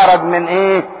كان اعرج من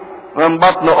ايه؟ من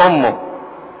بطن امه.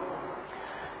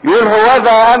 يقول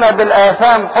هوذا انا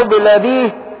بالاثام حبل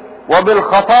بي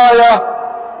وبالخطايا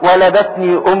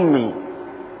ولدتني امي.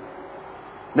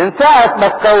 من ساعة ما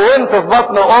اتكونت في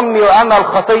بطن امي وانا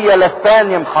الخطية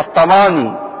لساني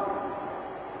محطماني.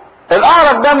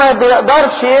 الاعرج ده ما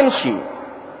بيقدرش يمشي،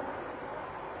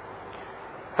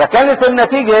 فكانت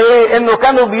النتيجة ايه؟ انه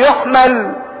كانوا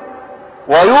بيحمل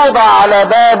ويوضع على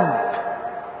باب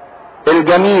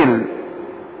الجميل.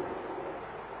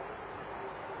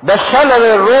 ده الشلل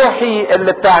الروحي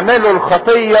اللي بتعمله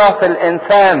الخطية في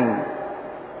الانسان،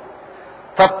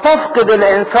 فبتفقد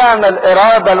الانسان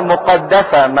الارادة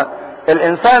المقدسة.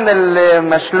 الانسان اللي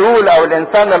مشلول او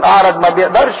الانسان الاعرج ما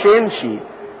بيقدرش يمشي،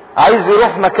 عايز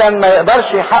يروح مكان ما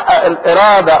يقدرش يحقق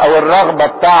الارادة او الرغبة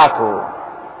بتاعته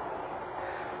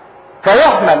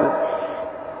فيحمل.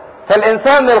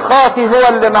 فالانسان الخاطي هو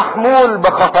اللي محمول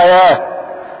بخطاياه،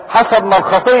 حسب ما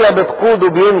الخطية بتقوده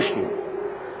بيمشي،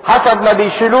 حسب ما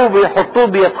بيشيلوه بيحطوه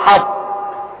بيتحط.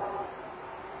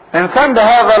 انسان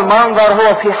بهذا المنظر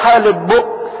هو في حالة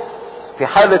بؤس، في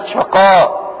حالة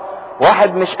شقاء،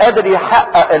 واحد مش قادر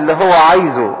يحقق اللي هو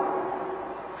عايزه.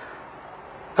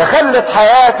 فخلت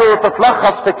حياته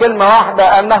تتلخص في كلمة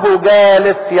واحدة، انه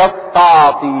جالس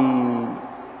يستعطي.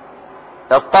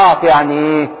 يستعطي يعني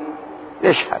ايه؟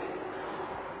 يشحت.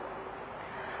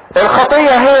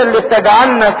 الخطية هي اللي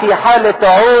بتجعلنا في حالة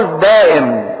عوز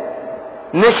دائم،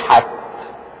 نشحت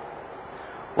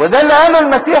وده اللي قاله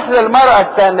المسيح للمرأة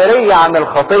السامرية عن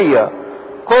الخطية: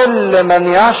 كل من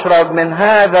يشرب من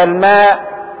هذا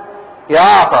الماء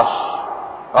يعطش.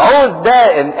 عوز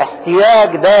دائم،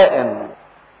 احتياج دائم.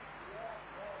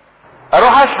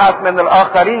 اروح اشحت من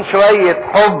الاخرين شوية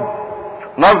حب،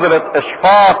 نظرة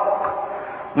اشفاق،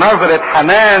 نظرة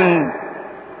حنان،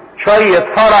 شوية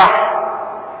فرح.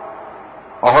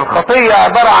 وهو الخطية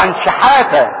عبارة عن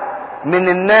شحاتة من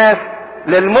الناس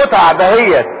للمتعة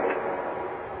دهيت.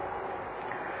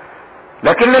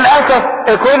 لكن للأسف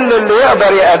كل اللي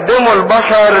يقدر يقدمه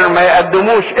البشر ما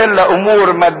يقدموش إلا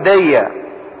أمور مادية،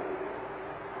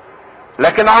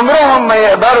 لكن عمرهم ما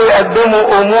يقدروا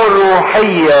يقدموا أمور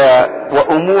روحية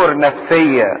وأمور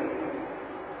نفسية.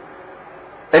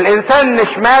 الإنسان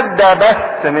مش مادة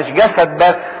بس، مش جسد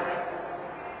بس.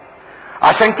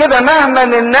 عشان كده مهما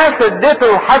الناس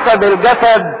ادته حسب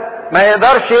الجسد ما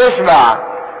يقدرش يشبع،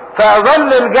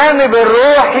 فيظل الجانب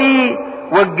الروحي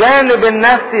والجانب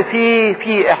النفسي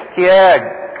فيه احتياج.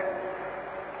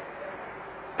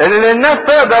 اللي الناس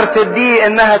تقدر تديه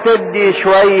انها تدي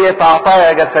شوية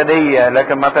عطايا جسدية،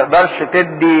 لكن ما تقدرش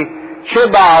تدي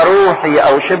شبع روحي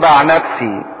او شبع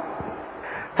نفسي.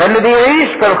 فاللي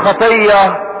بيعيش في الخطية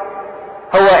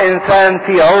هو انسان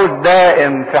في عوز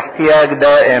دائم، في احتياج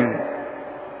دائم.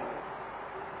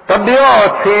 طب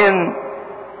بيقعد فين؟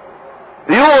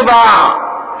 يوضع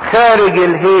خارج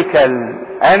الهيكل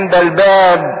عند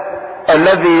الباب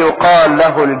الذي يقال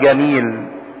له الجميل.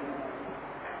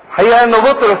 حقيقة ان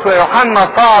بطرس ويوحنا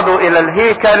صعدوا الى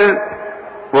الهيكل،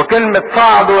 وكلمة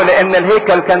صعدوا لان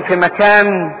الهيكل كان في مكان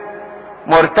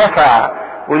مرتفع،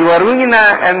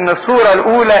 ويورينا ان الصورة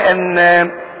الاولى ان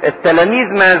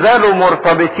التلاميذ ما زالوا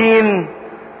مرتبطين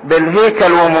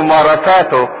بالهيكل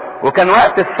وممارساته، وكان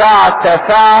وقت الساعة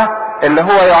 9 اللي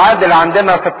هو يعادل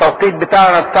عندنا في التوقيت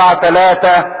بتاعنا الساعة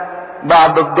 3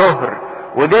 بعد الظهر،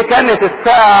 ودي كانت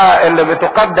الساعة اللي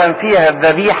بتقدم فيها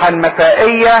الذبيحة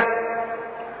المسائية،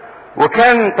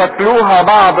 وكان تتلوها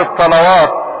بعض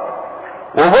الصلوات،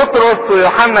 وبطرس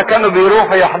ويوحنا كانوا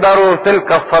بيروحوا يحضروا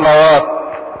تلك الصلوات.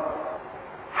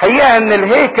 حقيقة ان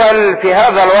الهيكل في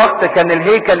هذا الوقت كان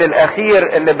الهيكل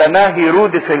الاخير اللي بناه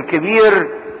هيرودس الكبير،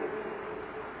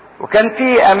 وكان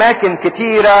فيه اماكن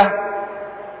كتيرة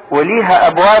وليها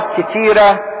ابواب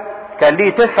كتيرة. كان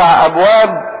ليه 9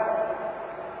 ابواب،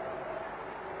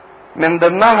 من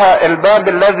ضمنها الباب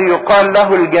الذي يقال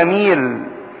له الجميل،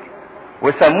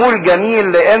 وسموه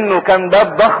الجميل لانه كان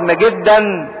باب ضخم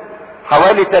جدا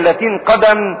حوالي 30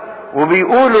 قدم،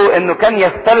 وبيقولوا انه كان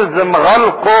يستلزم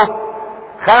غلقه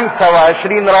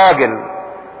 25 راجل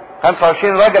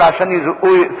 25 راجل عشان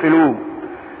يزقوه يقفلوه.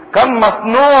 كان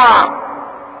مصنوع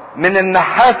من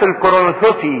النحاس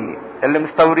الكورنثوسي اللي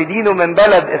مستوردينه من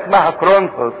بلد اسمها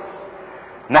كورنثوس،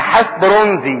 نحاس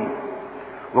برونزي،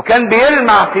 وكان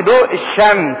بيلمع في ضوء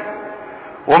الشمس،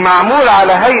 ومعمول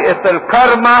على هيئة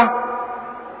الكرمة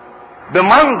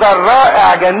بمنظر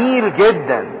رائع جميل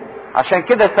جدا. عشان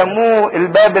كده سموه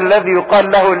الباب الذي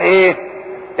يقال له الايه؟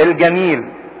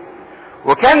 الجميل.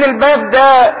 وكان الباب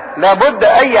ده لابد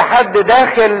اي حد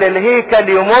داخل الهيكل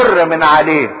يمر من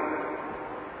عليه.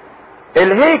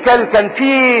 الهيكل كان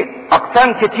فيه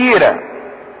اقسام كتيرة،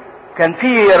 كان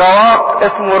فيه رواق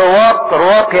اسمه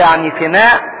رواق يعني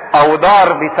فناء او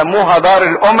دار بيسموها دار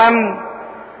الامم،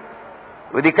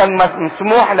 ودي كان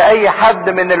مسموح لاي حد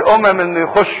من الامم انه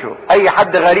يخشه. اي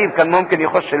حد غريب كان ممكن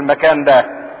يخش المكان ده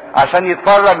عشان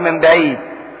يتفرج من بعيد.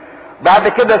 بعد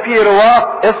كده في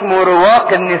رواق اسمه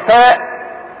رواق النساء،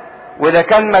 وده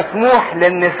كان مسموح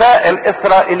للنساء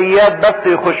الاسرائيليات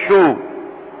بس يخشوه.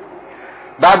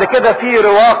 بعد كده في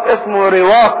رواق اسمه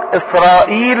رواق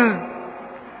اسرائيل،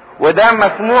 وده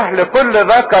مسموح لكل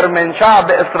ذكر من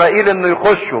شعب اسرائيل انه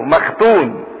يخشه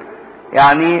مختون،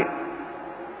 يعني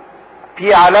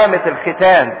في علامة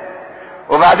الختان.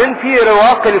 وبعدين في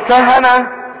رواق الكهنة،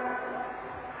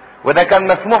 وده كان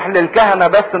مسموح للكهنة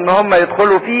بس ان هم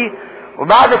يدخلوا فيه.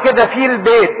 وبعد كده في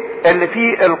البيت اللي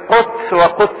فيه القدس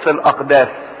وقدس الاقداس.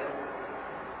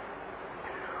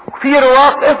 في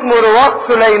رواق اسمه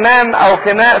رواق سليمان او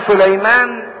فناء سليمان،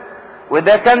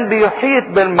 وده كان بيحيط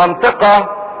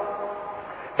بالمنطقة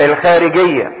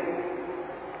الخارجية.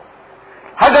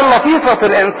 حاجة اللطيفة في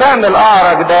الانسان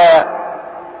الاعرج ده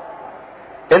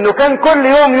انه كان كل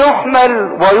يوم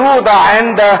يحمل ويوضع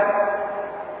عند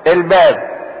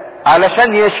الباب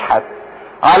علشان يشحت،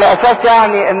 على اساس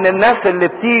يعني ان الناس اللي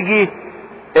بتيجي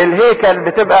الهيكل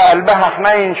بتبقى قلبها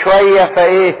حنين شوية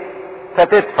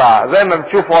فتدفع، زي ما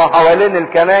بتشوفوا حوالين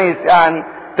الكنايس يعني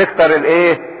تكتر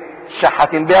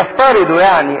الشحاتين بيفترضوا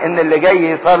يعني ان اللي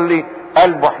جاي يصلي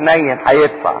قلبه حنين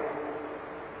هيدفع.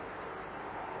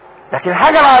 لكن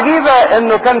الحاجة العجيبة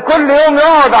انه كان كل يوم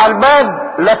يقعد على الباب،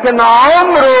 لكن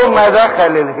عمره ما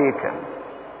دخل الهيكل.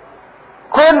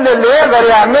 كل اللي يقدر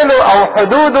يعمله او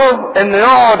حدوده انه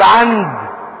يقعد عند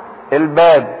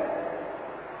الباب.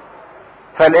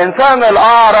 فالانسان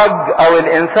الاعرج او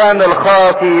الانسان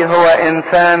الخاطي هو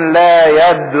انسان لا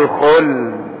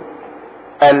يدخل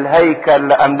الهيكل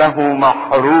لانه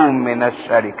محروم من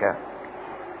الشركة.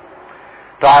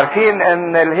 تعرفين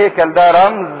ان الهيكل ده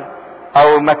رمز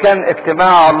او مكان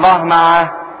اجتماع الله مع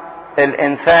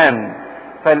الانسان،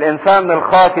 فالانسان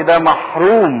الخاطي ده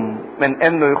محروم من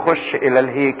انه يخش الى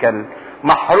الهيكل،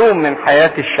 محروم من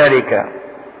حياة الشركة.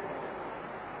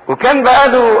 وكان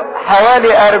بقاله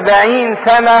حوالي 40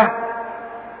 سنة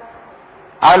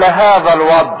على هذا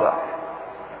الوضع.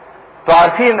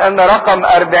 تعرفين ان رقم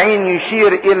 40 يشير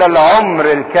الى العمر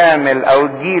الكامل او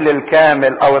الجيل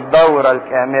الكامل او الدورة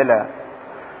الكاملة.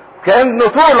 كأنه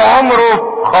طول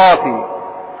عمره خاطي،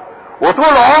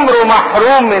 وطول عمره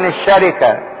محروم من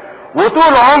الشركة،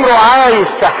 وطول عمره عايش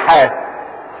شحات.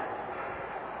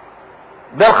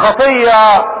 ده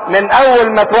الخطية من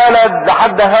اول ما اتولد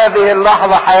لحد هذه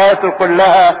اللحظة حياته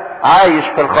كلها عايش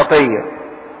في الخطية.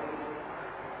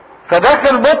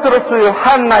 فداخل بطرس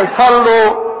ويوحنا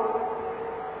يصلوا،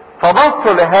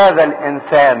 فبصوا لهذا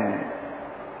الانسان.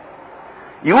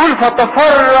 يقول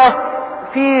فتفرس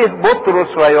فيه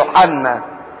بطرس ويوحنا.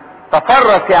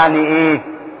 تفرس يعني ايه؟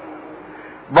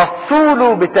 بصوا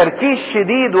له بتركيز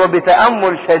شديد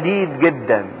وبتأمل شديد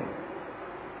جدا.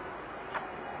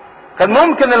 كان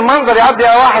ممكن المنظر يعدي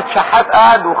على واحد شحات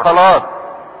قاعد وخلاص،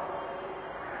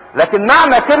 لكن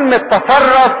معنى كلمة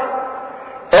تفرس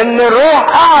ان الروح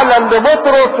اعلن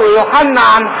لبطرس ويوحنا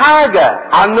عن حاجة،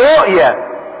 عن رؤية،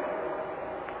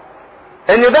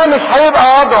 ان ده مش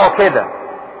هيبقى وضعه كده،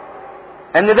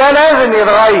 ان ده لازم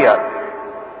يتغير.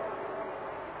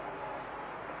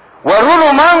 وروا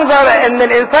له منظر ان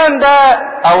الانسان ده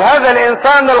او هذا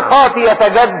الانسان الخاطي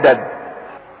يتجدد.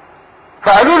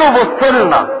 فقالوا له بص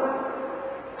لنا،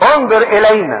 انظر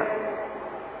الينا.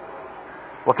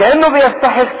 وكأنه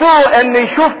بيستحسوه ان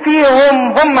يشوف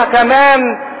فيهم هم كمان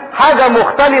حاجة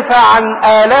مختلفة عن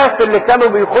آلاف اللي كانوا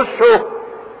بيخشوا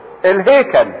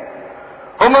الهيكل.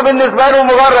 هم بالنسبة له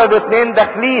مجرد 2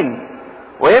 داخلين،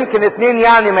 ويمكن 2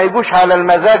 يعني ما يجوش على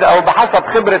المزاج او بحسب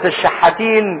خبرة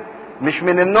الشحاتين، مش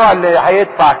من النوع اللي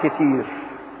هيدفع كتير،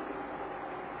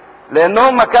 لان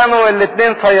هم كانوا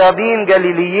 2 صيادين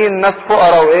جليليين، ناس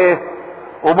فقراء وايه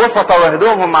وبسطة،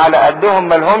 وهدومهم على قدهم،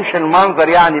 ملهمش المنظر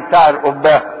يعني بتاع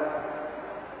القباه.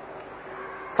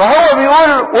 فهو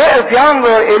بيقول وقف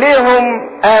ينظر اليهم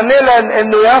آملا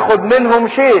انه ياخد منهم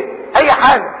شيء، اي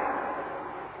حاجة.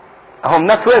 هم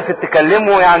ناس وقفت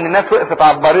تكلموا، يعني ناس وقفت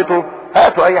عبرته،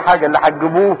 هاتوا اي حاجة اللي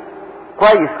هتجيبوه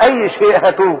كويس، اي شيء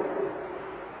هاتوه.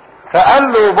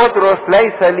 فقال له بطرس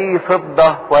ليس لي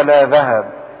فضة ولا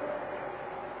ذهب.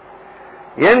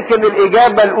 يمكن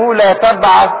الاجابة الاولى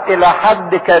تبعث الى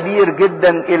حد كبير جدا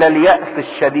الى اليأس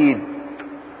الشديد.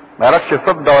 ما يعرفش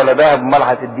فضة ولا ذهب، امال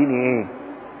هتديني ايه؟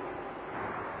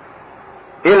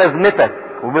 ايه لازمتك؟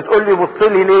 وبتقول لي بص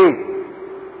لي ليه؟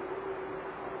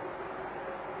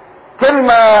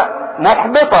 كلمة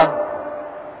محبطة.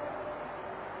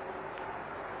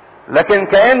 لكن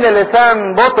كأن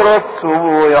لسان بطرس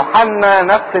ويوحنا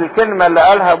نفس الكلمة اللي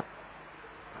قالها،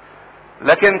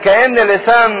 لكن كأن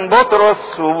لسان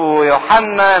بطرس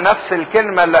ويوحنا نفس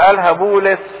الكلمة اللي قالها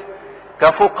بولس: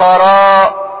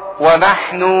 كفقراء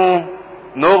ونحن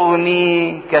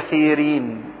نغني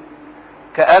كثيرين،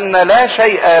 كأن لا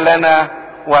شيء لنا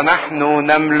ونحن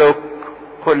نملك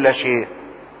كل شيء.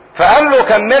 فقال له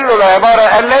كمل له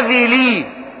العبارة: الذي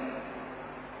لي.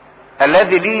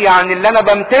 الذي لي يعني اللي انا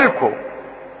بمتلكه.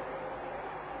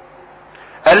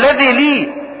 الذي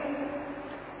لي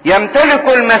يمتلك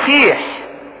المسيح،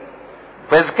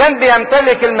 فاذا كان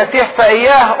بيمتلك المسيح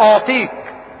فاياه اعطيك.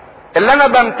 اللي انا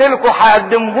بمتلكه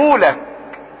هقدمه لك.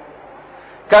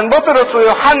 كان بطرس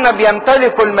ويوحنا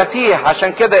بيمتلكوا المسيح،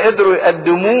 عشان كده قدروا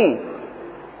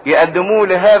يقدموه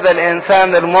لهذا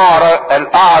الانسان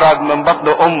الاعرج من بطن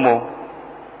امه.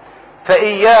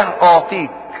 فاياه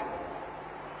اعطيك.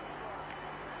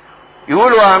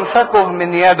 يقولوا امسكه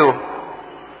من يده،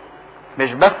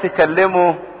 مش بس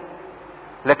كلمه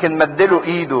لكن مدله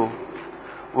ايده.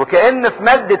 وكأن في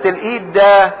مدة الايد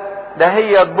ده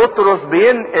هي بطرس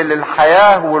بينقل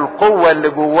الحياة والقوة اللي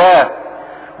جواه،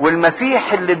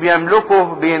 والمسيح اللي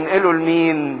بيملكه بينقله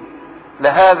لمين؟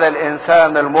 لهذا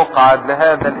الانسان المقعد،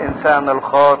 لهذا الانسان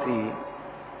الخاطي.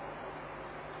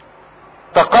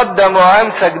 تقدم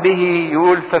وامسك به.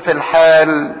 يقول ففي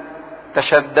الحال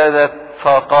تشددت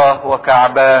ساقاه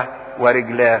وكعباه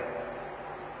ورجلاه.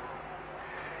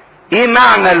 ايه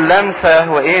معنى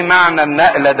اللمسة وايه معنى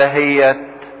النقلة دهيت؟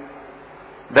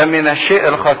 ده من الشيء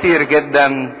الخطير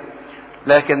جدا،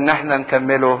 لكن احنا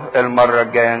نكمله المرة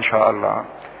الجاية ان شاء الله.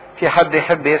 في حد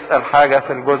يحب يسأل حاجة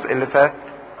في الجزء اللي فات؟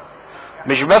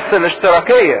 مش بس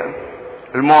الاشتراكية،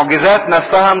 المعجزات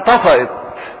نفسها انطفأت.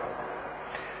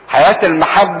 حياة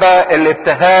المحبة،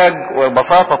 الابتهاج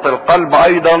وبساطة القلب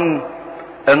ايضا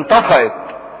انطفأت،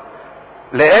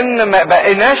 لان ما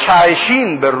بقيناش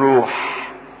عايشين بالروح.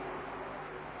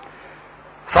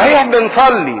 صحيح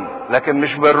بنصلي لكن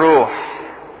مش بالروح،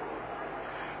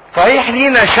 صحيح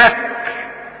لينا شك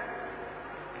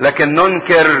لكن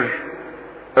ننكر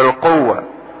القوة،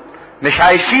 مش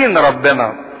عايشين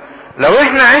ربنا. لو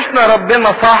احنا عشنا ربنا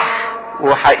صح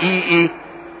وحقيقي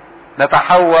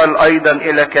نتحول ايضا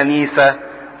الى كنيسة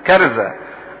كرزة.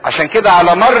 عشان كده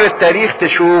على مر التاريخ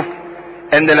تشوف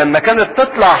ان لما كانت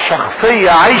تطلع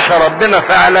شخصية عايشة ربنا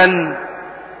فعلا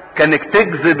كانت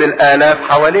تجذب الالاف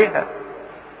حواليها.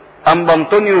 انبا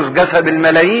انطونيوس جذب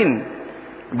الملايين،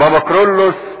 بابا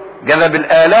كرولوس جذب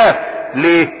الالاف.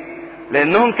 ليه؟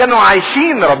 لانهم كانوا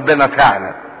عايشين ربنا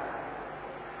فعلا،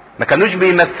 ما كانوش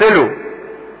بيمثلوا،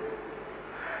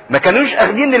 ما كانوش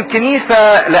اخدين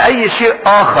الكنيسة لاي شيء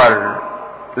اخر،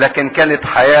 لكن كانت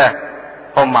حياة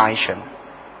هم عايشين.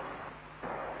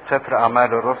 سفر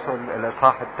اعمال الرسل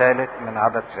الاصحاح 3 من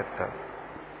عدد 6.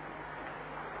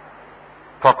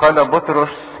 فقال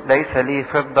بطرس: ليس لي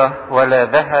فضة ولا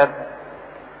ذهب،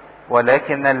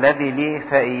 ولكن الذي لي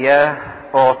فإياه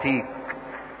أعطيك.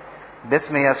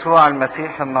 باسم يسوع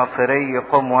المسيح الناصري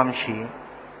قم وامشي.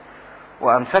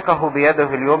 وأمسكه بيده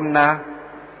اليمنى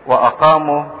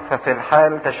وأقامه، ففي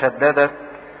الحال تشددت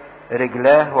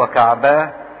رجلاه وكعباه،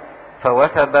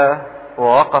 فوثب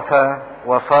ووقف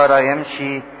وصار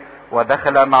يمشي،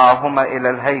 ودخل معهما إلى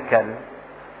الهيكل،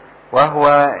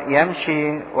 وهو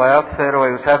يمشي ويغفر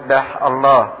ويسبح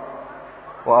الله.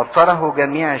 وأبصره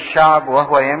جميع الشعب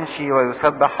وهو يمشي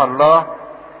ويسبح الله،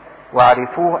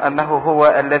 وعرفوه أنه هو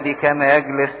الذي كان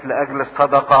يجلس لأجل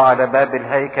الصدقة على باب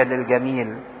الهيكل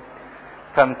الجميل،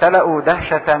 فامتلأوا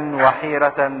دهشة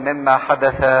وحيرة مما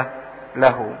حدث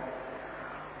له.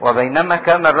 وبينما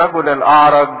كان الرجل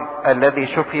الأعرج الذي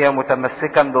شفي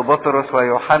متمسكا ببطرس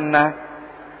ويوحنا،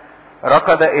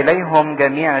 ركض إليهم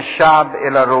جميع الشعب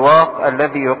إلى الرواق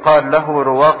الذي يقال له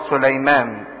رواق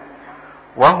سليمان،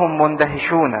 وهم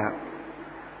مندهشون.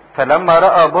 فلما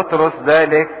رأى بطرس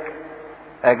ذلك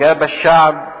أجاب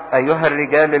الشعب: أيها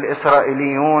الرجال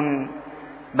الإسرائيليون،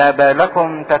 ما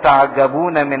بالكم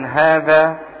تتعجبون من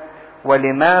هذا؟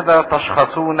 ولماذا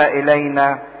تشخصون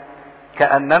إلينا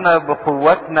كأننا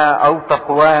بقوتنا أو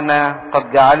تقوانا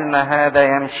قد جعلنا هذا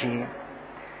يمشي؟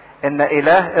 إن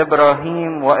إله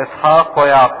إبراهيم وإسحاق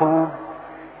ويعقوب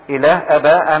إله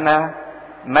أبائنا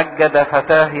مجد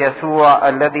فتاه يسوع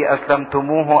الذي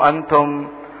أسلمتموه أنتم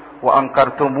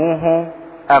وأنكرتموه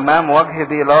أمام وجه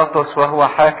بيلاطس وهو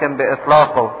حاكم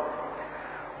بإطلاقه.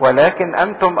 ولكن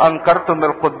أنتم أنكرتم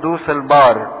القدوس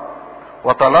البار،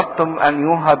 وطلبتم أن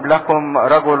يوهب لكم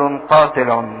رجل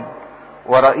قاتل،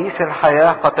 ورئيس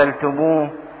الحياة قتلتموه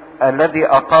الذي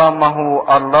أقامه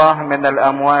الله من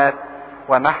الأموات،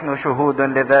 ونحن شهود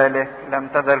لذلك. لم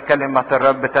تزل كلمة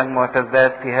الرب تنمو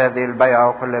وتزداد في هذه البيعة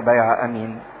وكل بيعة.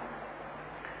 أمين.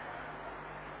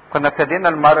 كنا ابتدينا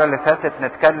المرة اللي فاتت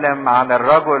نتكلم عن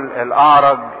الرجل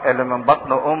الأعرج اللي من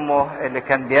بطن أمه، اللي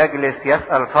كان بيجلس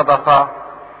يسأل صدقة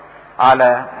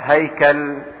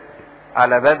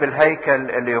على باب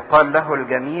الهيكل اللي يقال له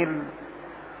الجميل.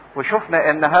 وشفنا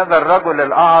ان هذا الرجل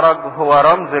الأعرج هو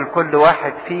رمز لكل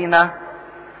واحد فينا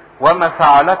وما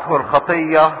فعلته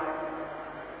الخطية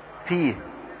فيه.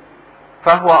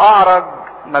 فهو أعرج،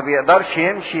 ما بيقدرش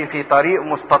يمشي في طريق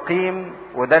مستقيم،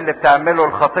 وده اللي بتعمله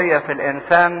الخطية في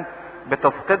الإنسان،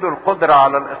 بتفقده القدرة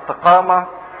على الاستقامة.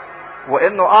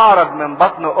 وإنه أعرج من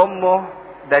بطن أمه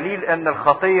دليل إن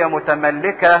الخطية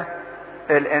متملكة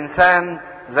الإنسان،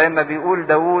 زي ما بيقول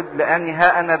داود: لأني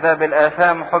ها أنا ذا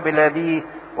بالآثام حبل بي،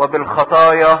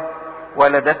 وبالخطايا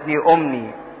ولدتني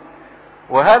أمي.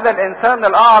 وهذا الإنسان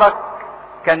الأعرج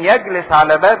كان يجلس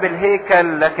على باب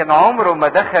الهيكل، لكن عمره ما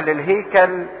دخل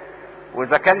الهيكل.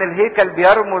 وإذا كان الهيكل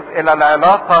بيرمز إلى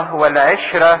العلاقة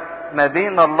والعشرة ما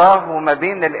بين الله وما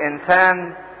بين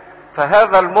الإنسان،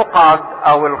 فهذا المقعد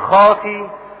أو الخاطي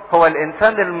هو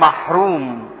الإنسان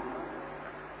المحروم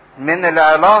من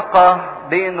العلاقة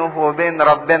بينه وبين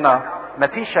ربنا،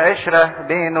 مفيش عشرة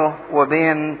بينه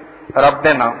وبين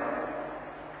ربنا.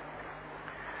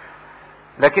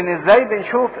 لكن ازاي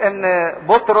بنشوف ان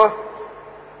بطرس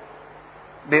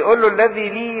بيقول له: الذي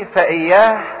لي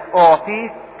فإياه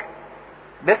أعطيك،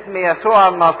 باسم يسوع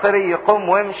الناصري قم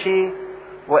وامشي،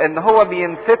 وان هو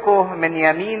بيمسكه من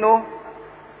يمينه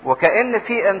وكأن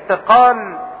في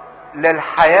انتقال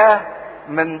للحياة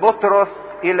من بطرس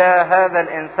الى هذا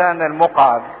الانسان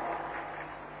المقعد.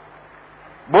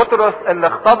 بطرس اللي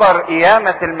اختبر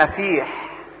قيامة المسيح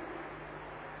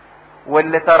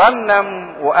واللي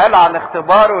ترنم وقال عن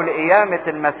اختباره لقيامة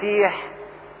المسيح: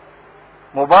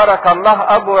 مبارك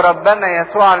الله ابو ربنا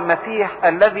يسوع المسيح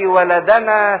الذي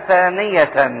ولدنا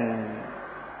ثانية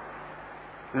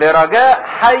لرجاء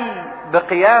حي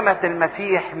بقيامة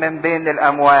المسيح من بين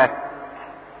الاموات.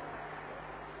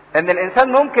 ان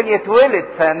الانسان ممكن يتولد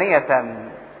ثانية،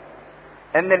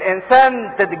 ان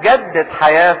الانسان تتجدد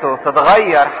حياته،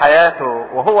 تتغير حياته،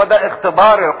 وهو ده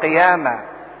اختبار القيامة.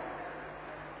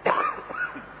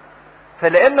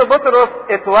 فلان بطرس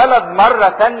اتولد مرة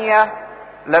تانية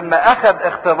لما اخذ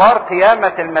اختبار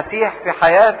قيامة المسيح في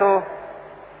حياته،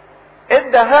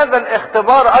 ادى هذا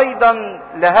الاختبار ايضا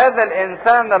لهذا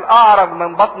الانسان الاعرج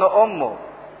من بطن امه.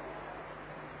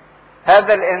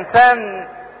 هذا الانسان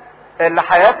اللي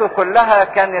حياته كلها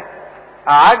كانت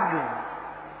عجز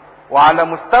وعلى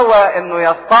مستوى انه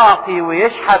يستعطي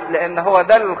ويشحت، لان هو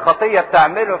ده الخطية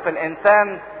بتعمله في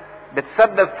الانسان،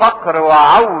 بتسبب فقر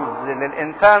وعوز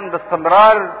للانسان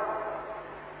باستمرار.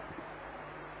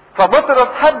 فبطرس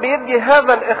حب يدي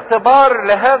هذا الاختبار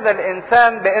لهذا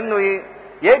الانسان بانه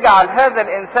يجعل هذا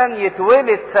الانسان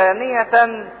يتولد ثانية،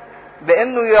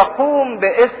 بانه يقوم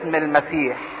باسم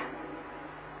المسيح.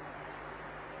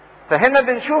 فهنا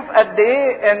بنشوف قد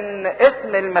ايه ان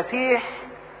اسم المسيح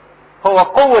هو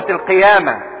قوة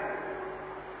القيامة.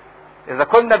 اذا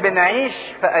كنا بنعيش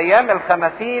في ايام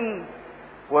الخمسين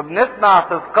وبنسمع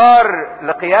تذكار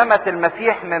لقيامة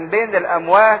المسيح من بين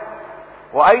الاموات،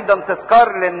 وايضا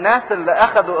تذكار للناس اللي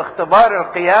اخذوا اختبار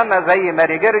القيامة زي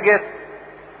ماري جرجس،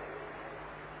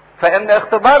 فان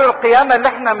اختبار القيامة اللي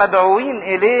احنا مدعوين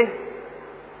اليه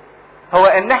هو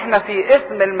ان احنا في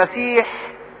اسم المسيح،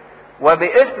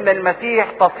 وباسم المسيح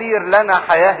تصير لنا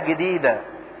حياة جديدة.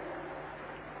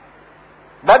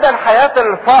 بدل حياة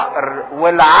الفقر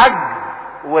والعجز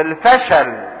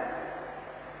والفشل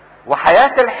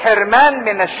وحياة الحرمان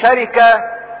من الشركة،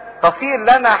 تصير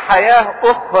لنا حياة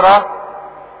اخرى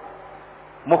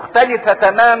مختلفة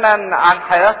تماما عن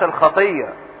حياة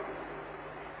الخطية.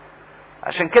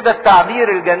 عشان كده التعبير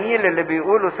الجميل اللي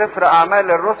بيقوله سفر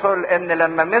اعمال الرسل ان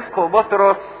لما مسكوا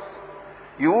بطرس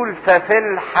يقول ففي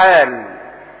الحال.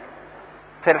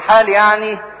 في الحال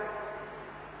يعني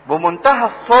بمنتهى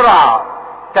السرعة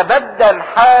تبدل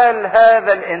حال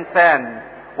هذا الانسان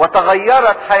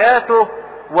وتغيرت حياته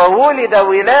وولد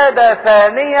ولادة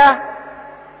ثانية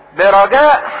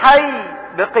برجاء حي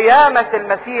بقيامة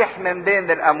المسيح من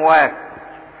بين الاموات.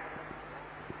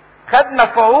 خد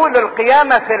مفعول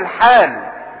القيامة في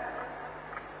الحال.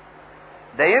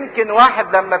 ده يمكن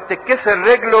واحد لما بتتكسر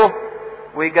رجله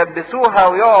ويجبسوها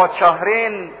ويقعد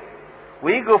شهرين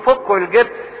ويجوا يفكوا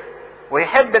الجبس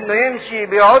ويحب انه يمشي،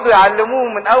 بيقعدوا يعلموه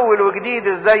من اول وجديد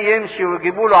ازاي يمشي،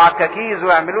 ويجيبوا له عكاكيز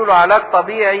ويعملوا له علاج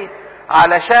طبيعي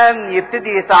علشان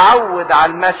يبتدي يتعود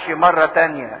على المشي مرة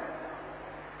تانية.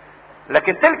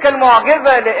 لكن تلك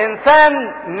المعجزة لانسان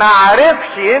ما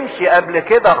عرفش يمشي قبل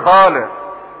كده خالص،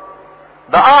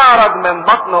 ده اعرج من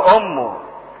بطن امه،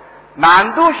 ما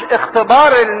عندوش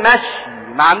اختبار المشي،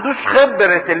 ما عندوش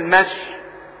خبرة المشي.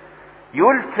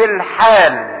 يقول في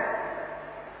الحال.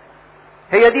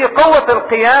 هي دي قوة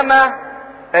القيامة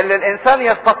اللي الانسان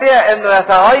يستطيع انه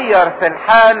يتغير في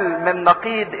الحال من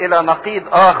نقيض الى نقيض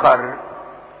اخر،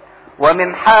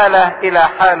 ومن حالة الى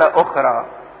حالة اخرى.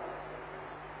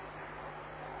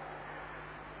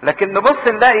 لكن نبص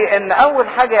نلاقي ان اول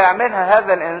حاجة يعملها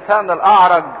هذا الانسان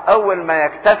الاعرج اول ما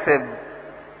يكتسب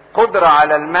قدرة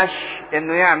على المشي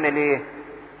انه يعمل ايه؟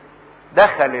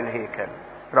 دخل الهيكل.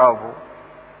 برافو.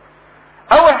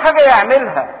 اول حاجة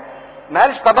يعملها ما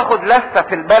قالش طب اخد لفة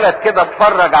في البلد كده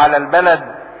اتفرج على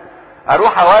البلد،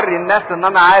 اروح اوري الناس ان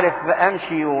انا عارف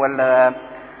امشي، ولا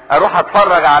اروح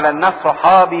اتفرج على الناس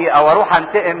صحابي، او اروح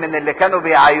انتقم من اللي كانوا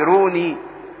بيعايروني.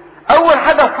 اول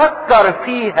حاجة فكر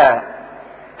فيها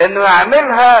انه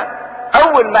يعملها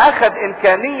اول ما اخذ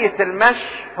امكانية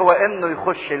المشي هو انه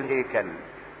يخش الهيكل.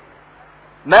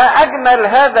 ما اجمل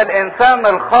هذا الانسان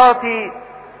الخاطي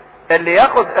اللي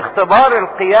ياخد اختبار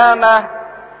القيامة،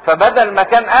 فبدل ما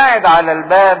كان قاعد على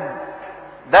الباب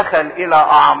دخل الى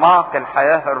اعماق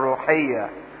الحياة الروحية،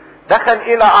 دخل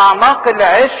الى اعماق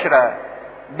العشرة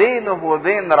بينه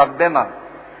وبين ربنا.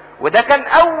 وده كان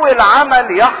اول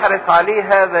عمل يحرص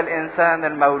عليه هذا الانسان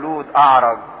المولود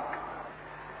اعرج.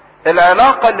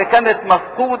 العلاقة اللي كانت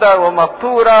مفقودة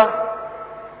ومبتورة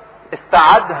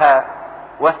استعادها،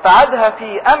 واستعادها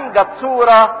في امجد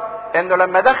صورة، انه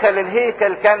لما دخل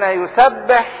الهيكل كان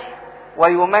يسبح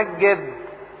ويمجد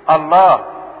الله.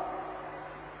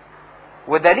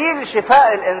 ودليل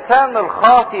شفاء الانسان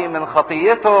الخاطي من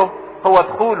خطيته هو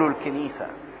دخوله الكنيسة.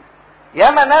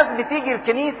 ياما ناس بتيجي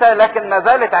الكنيسة لكن ما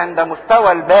زالت عند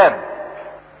مستوى الباب.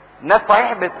 الناس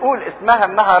صحيح بتقول اسمها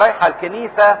انها رايحة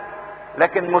الكنيسة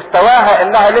لكن مستواها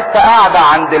انها لسه قاعدة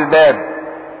عند الباب.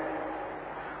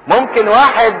 ممكن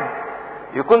واحد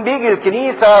يكون بيجي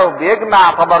الكنيسة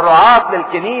وبيجمع تبرعات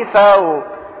للكنيسة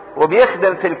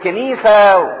وبيخدم في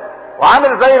الكنيسة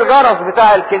وعامل زي الجرس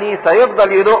بتاع الكنيسة،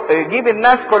 يفضل يدق يجيب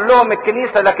الناس كلهم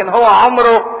الكنيسة لكن هو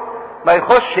عمره ما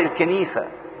يخش الكنيسة.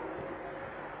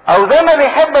 او زي ما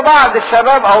بيحب بعض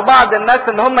الشباب او بعض الناس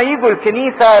ان هم يجوا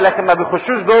الكنيسة لكن ما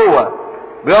بيخشوش جوه،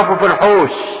 بيقفوا في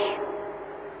الحوش.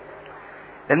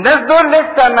 الناس دول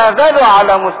لسه ما زالوا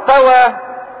على مستوى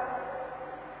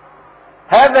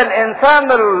هذا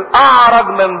الانسان الاعرج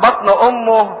من بطن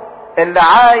امه اللي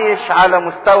عايش على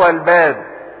مستوى الباب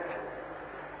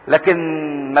لكن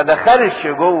ما دخلش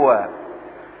جوه.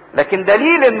 لكن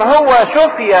دليل ان هو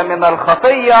شفي من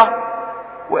الخطية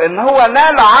وان هو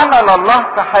نال عمل الله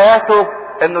في حياته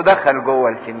انه دخل جوه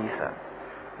الكنيسة،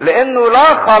 لانه لا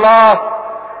خلاص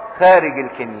خارج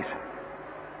الكنيسة.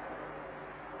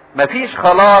 مفيش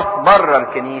خلاص بره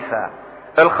الكنيسة،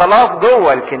 الخلاص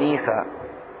جوه الكنيسة.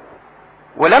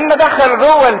 ولما دخل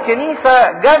جوه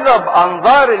الكنيسة جذب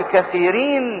انظار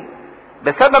الكثيرين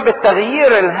بسبب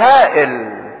التغيير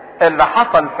الهائل اللي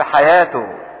حصل في حياته.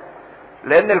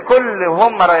 لان الكل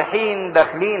وهم رايحين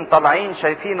داخلين طالعين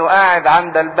شايفينه قاعد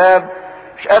عند الباب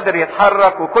مش قادر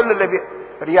يتحرك، وكل اللي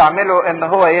بيعمله ان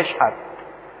هو يشحت.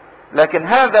 لكن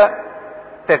هذا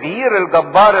التغيير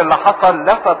الجبار اللي حصل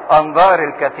لفت انظار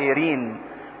الكثيرين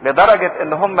لدرجة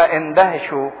ان هم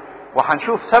اندهشوا،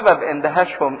 وهنشوف سبب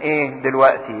اندهاشهم ايه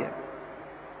دلوقتي.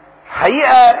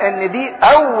 حقيقة ان دي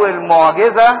اول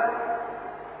معجزة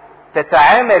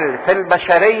تتعمل في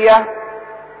البشرية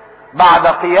بعد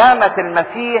قيامة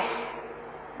المسيح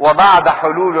وبعد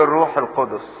حلول الروح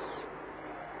القدس.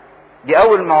 دي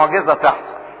اول معجزة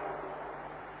تحصل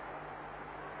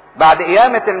بعد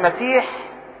قيامة المسيح.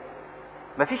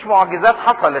 مفيش معجزات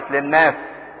حصلت للناس،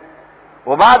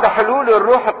 وبعد حلول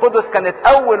الروح القدس كانت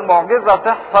اول معجزة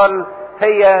تحصل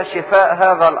هي شفاء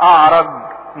هذا الاعرج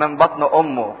من بطن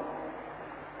امه.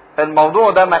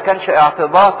 الموضوع ده ما كانش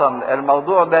اعتباطا،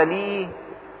 الموضوع ده ليه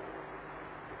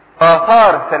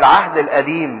آثار في العهد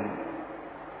القديم.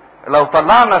 لو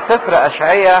طلعنا سفر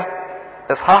أشعية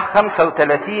إصحاح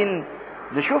 35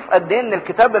 نشوف قد إيه إن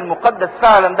الكتاب المقدس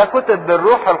فعلا ده كتب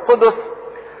بالروح القدس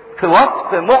في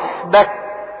وقت محدث.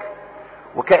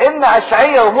 وكأن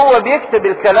أشعية وهو بيكتب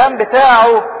الكلام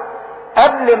بتاعه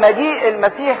قبل مجيء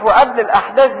المسيح وقبل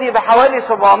الأحداث دي بحوالي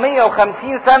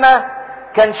 750 سنة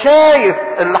كان شايف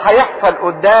اللي هيحصل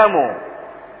قدامه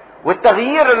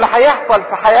والتغيير اللي هيحصل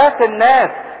في حياة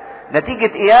الناس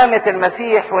نتيجة قيامة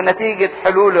المسيح ونتيجة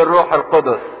حلول الروح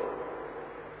القدس.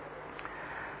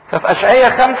 ففي أشعية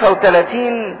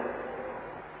 35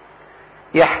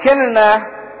 يحكي لنا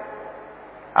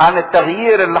عن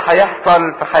التغيير اللي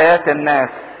هيحصل في حياة الناس.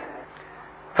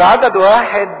 في عدد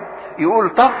 1 يقول: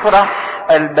 تفرح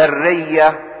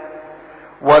البرية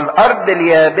والأرض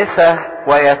اليابسة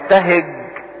ويبتهج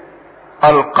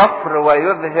القفر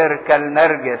ويظهر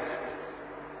كالنرجس.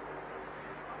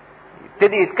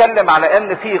 يبتدي يتكلم على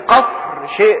ان في قفر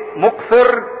شيء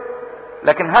مقفر،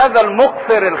 لكن هذا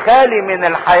المقفر الخالي من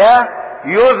الحياة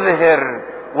يظهر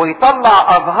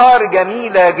ويطلع ازهار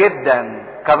جميلة جدا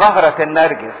كزهرة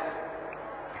النرجس.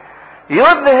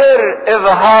 يظهر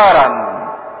اظهارا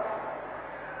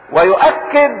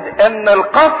ويؤكد ان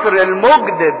القفر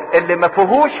المجدد اللي ما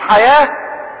فيهوش حياة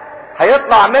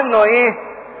هيطلع منه ايه؟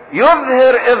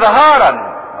 يظهر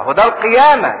اظهارا. هو ده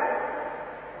القيامة،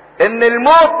 ان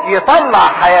الموت يطلع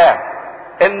حياة،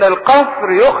 ان القفر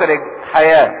يخرج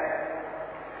حياة.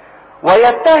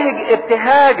 ويبتهج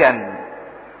ابتهاجا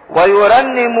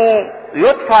ويرنم،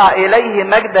 يدفع اليه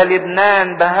مجد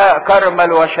لبنان بهاء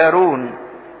كرمل وشارون.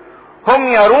 هم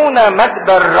يرون مجد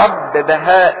الرب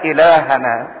بهاء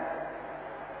الهنا.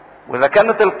 واذا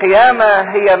كانت القيامة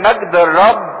هي مجد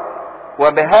الرب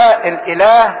وبهاء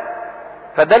الاله،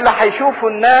 فده اللي هيشوفوا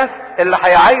الناس اللي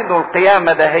هيعينوا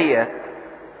القيامة دهيت.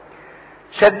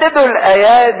 شددوا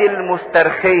الايادي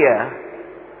المسترخية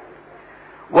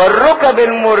والركب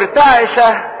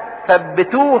المرتعشة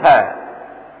ثبتوها.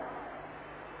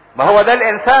 ما هو ده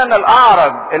الانسان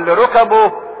الاعرج اللي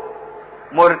ركبه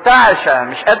مرتعشة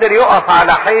مش قادر يقف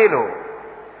على حيله،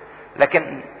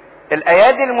 لكن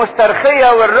الايادي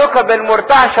المسترخية والركب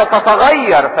المرتعشة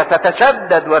تتغير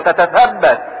فتتشدد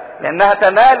وتتثبت لانها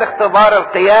تنال اختبار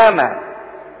القيامة.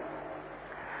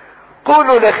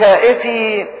 قولوا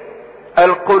لخائفي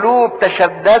القلوب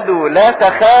تشددوا لا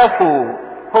تخافوا،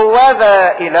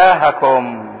 هوذا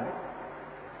إلهكم.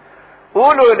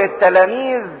 قولوا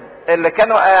للتلاميذ اللي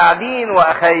كانوا قاعدين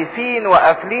وخايفين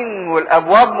وقافلين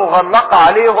والابواب مغلقة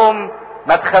عليهم: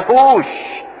 ما تخافوش،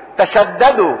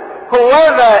 تشددوا،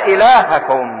 هوذا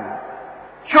إلهكم.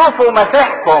 شوفوا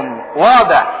مسيحكم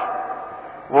واضح،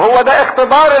 وهو ده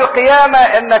اختبار القيامة،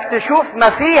 انك تشوف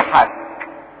مسيحك.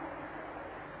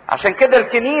 عشان كده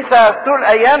الكنيسة طول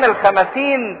ايام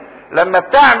الخمسين لما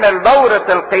بتعمل دورة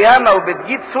القيامة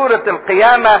وبتجيب صورة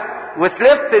القيامة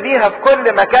وتلف بيها في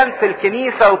كل مكان في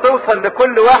الكنيسة وتوصل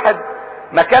لكل واحد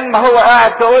مكان ما هو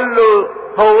قاعد، تقول له: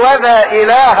 هوذا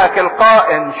إلهك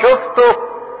القائم. شفته،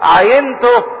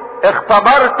 عينته،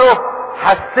 اختبرته،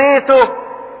 حسيته،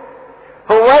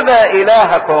 هوذا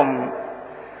إلهكم.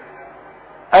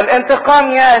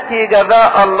 الانتقام يأتي،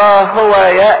 جزاء الله هو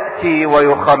يأتي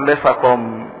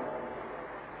ويخلصكم.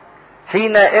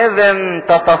 حينئذ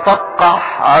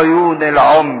تتفقح عيون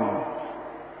العمي،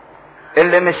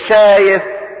 اللي مش شايف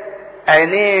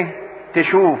عينيه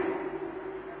تشوف،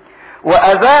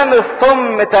 واذان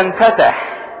الصم تنفتح.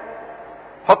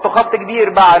 حطوا خط كبير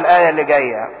بقى على الايه اللي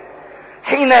جايه: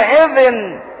 حينئذ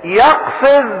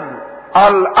يقفز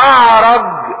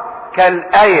الاعرج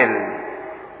كالايل.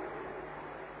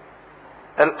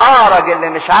 الاعرج اللي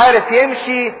مش عارف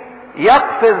يمشي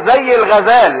يقفز زي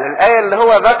الغزال. الايه اللي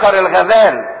هو ذكر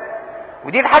الغزال،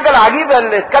 ودي الحاجه العجيبه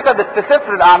اللي اتكتبت في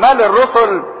سفر الاعمال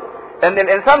الرسل، ان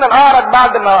الانسان الاعرج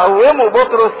بعد ما قومه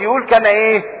بطرس يقول كان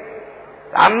ايه؟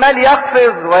 عمال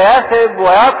يقفز ويثب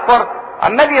ويكفر،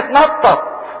 عمال يتنطط،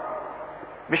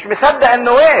 مش مصدق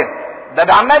انه وقف،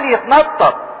 ده عمال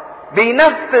يتنطط،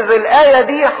 بينفذ الايه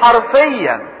دي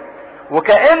حرفيا.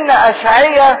 وكأن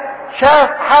اشعياء شاف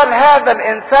حال هذا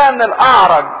الانسان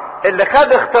الاعرج اللي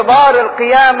خد اختبار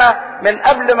القيامة من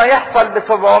قبل ما يحصل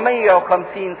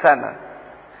ب750 سنة.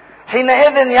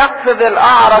 حينئذ يقفز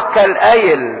الاعرج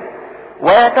كالايل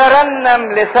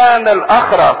ويترنم لسان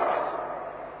الاخرس.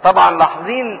 طبعا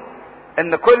لاحظين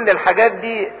ان كل الحاجات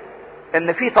دي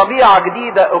ان في طبيعة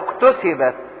جديدة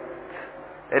اكتسبت.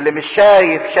 اللي مش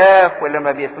شايف شاف، واللي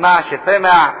ما بيسمعش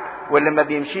سمع، واللي ما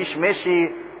بيمشيش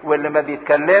مشي، واللي ما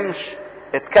بيتكلمش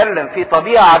اتكلم. في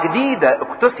طبيعة جديدة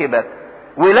اكتسبت،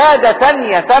 ولادة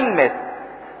تانية تمت.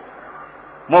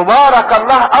 مبارك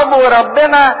الله ابو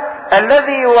ربنا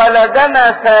الذي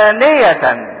ولدنا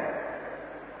ثانية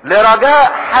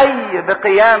لرجاء حي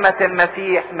بقيامة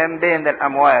المسيح من بين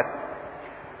الاموات.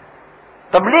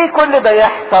 طب ليه كل ده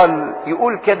يحصل؟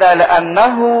 يقول كده: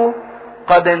 لانه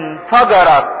قد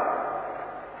انفجرت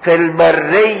في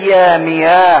البرية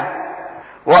مياه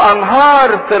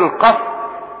وانهار في القصر.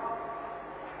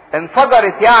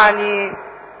 انفجرت يعني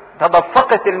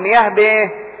تدفقت المياه بايه؟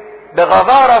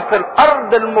 بغزارة في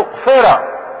الارض المقفرة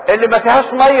اللي ما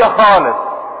فيهاش مية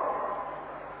خالص.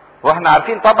 واحنا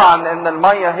عارفين طبعا ان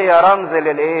المية هي رمز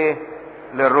للايه؟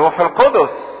 للروح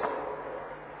القدس.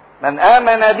 من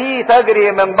امن بي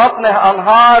تجري من بطنه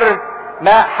انهار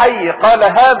ماء حي. قال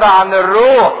هذا عن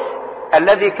الروح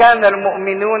الذي كان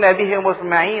المؤمنون به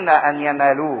مسمعين ان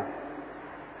ينالوه.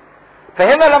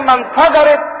 فهنا لما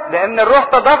انفجرت، لان الروح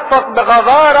تدفق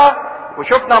بغزارة،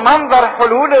 وشفنا منظر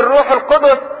حلول الروح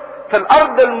القدس في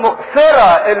الارض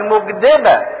المقفرة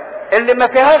المجدبة اللي ما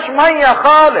فيهاش مية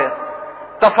خالص،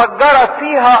 تفجرت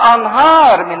فيها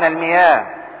انهار من المياه.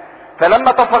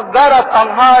 فلما تفجرت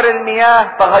انهار المياه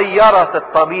تغيرت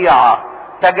الطبيعة،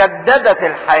 تجددت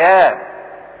الحياة.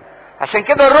 عشان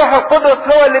كده الروح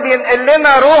القدس هو اللي بينقل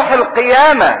لنا روح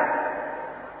القيامة.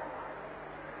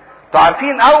 انتوا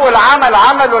عارفين اول عمل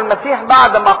عمله المسيح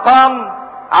بعد ما قام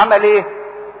عمل ايه؟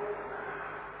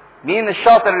 مين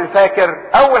الشاطر اللي فاكر؟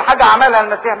 اول حاجة عملها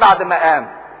المسيح بعد ما قام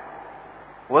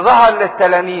وظهر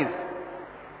للتلاميذ،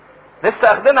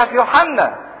 لسه اخدينها في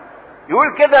يوحنا،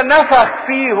 يقول كده: نفخ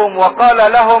فيهم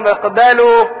وقال لهم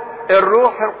اقبلوا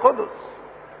الروح القدس.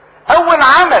 اول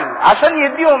عمل عشان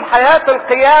يديهم حياة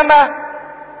القيامة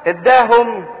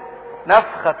اداهم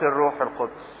نفخة الروح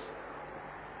القدس.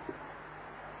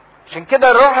 عشان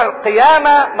كده الروح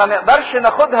القيامة ما نقدرش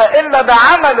ناخدها الا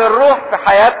بعمل الروح في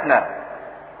حياتنا،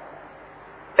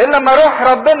 الا لما روح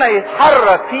ربنا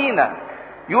يتحرك فينا.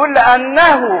 يقول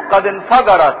لانه قد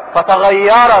انفجرت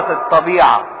فتغيرت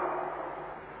الطبيعة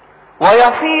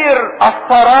ويصير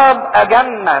السراب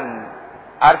اجما.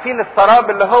 عارفين السراب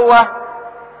اللي هو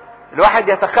الواحد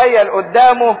يتخيل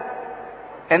قدامه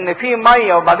ان في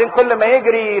مية، وبعدين كل ما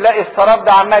يجري يلاقي السراب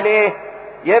ده عمال ايه؟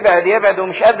 يبعد يبعد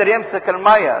ومش قادر يمسك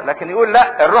المية. لكن يقول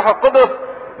لا، الروح القدس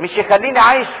مش يخليني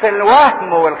عايش في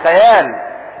الوهم والخيال،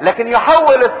 لكن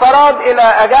يحول السراب الى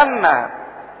اجمة،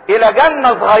 الى جنة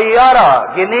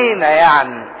صغيرة، جنينة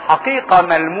يعني، حقيقة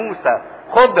ملموسة،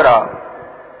 خضرة.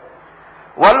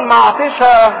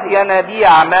 والمعطشة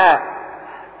ينابيع ماء.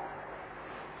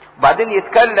 وبعدين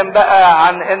يتكلم بقى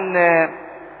عن ان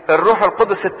الروح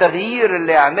القدس التغيير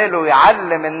اللي يعمله،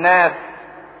 يعلم الناس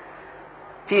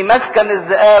في مسكن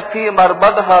الذئاب في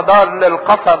مربضها دار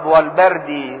للقصب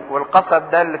والبردي. والقصب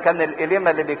ده اللي كان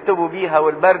القلمة اللي بيكتبوا بيها،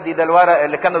 والبردي ده الورق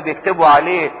اللي كانوا بيكتبوا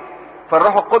عليه.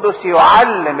 فالروح القدس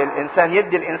يعلم الانسان،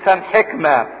 يدي الانسان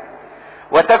حكمة.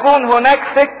 وتكون هناك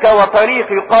سكة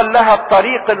وطريق يقال لها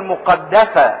الطريق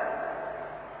المقدسة.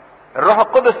 الروح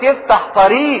القدس يفتح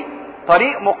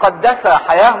طريق مقدسة،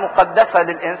 حياة مقدسة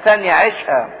للإنسان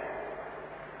يعيشها،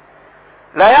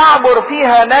 لا يعبر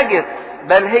فيها نجس،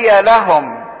 بل هي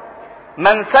لهم.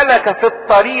 من سلك في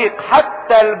الطريق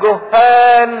حتى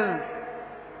الجهال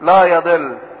لا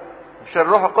يضل. مش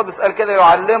الروح القدس قال كده؟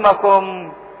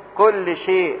 يعلمكم كل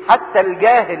شيء. حتى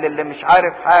الجاهل اللي مش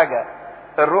عارف حاجة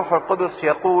الروح القدس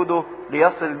يقوده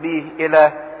ليصل به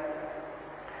إلى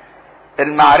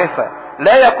المعرفة.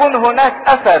 لا يكون هناك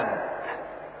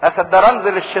أسد ده رمز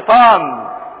للشيطان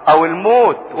او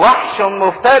الموت، وحش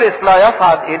مفترس لا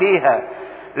يصعد اليها.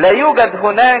 لا يوجد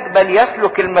هناك، بل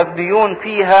يسلك المفديون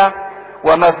فيها.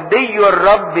 ومفدي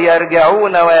الرب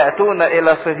يرجعون ويأتون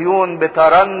الى صهيون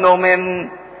بترنم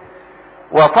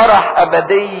وفرح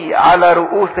ابدي على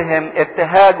رؤوسهم،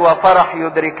 ابتهاج وفرح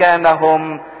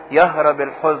يدركانهم، يهرب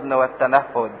الحزن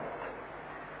والتنهد.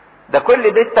 ده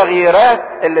كل دي التغييرات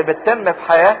اللي بتتم في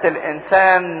حياة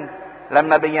الانسان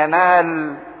لما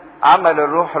بينال عمل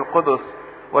الروح القدس.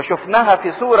 وشفناها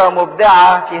في صورة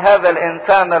مبدعة في هذا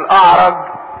الانسان الاعرج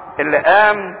اللي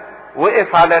قام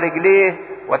وقف على رجليه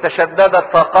وتشددت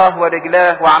ساقاه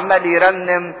ورجلاه وعمال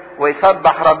يرنم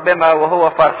ويسبح ربنا وهو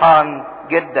فرحان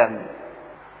جدا.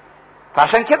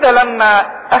 فعشان كده لما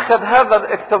اخذ هذا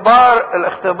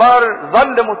الاختبار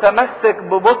ظل متمسك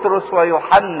ببطرس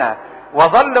ويوحنا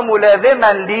وظل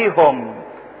ملازما ليهم،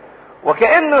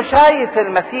 وكأنه شايف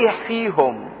المسيح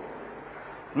فيهم،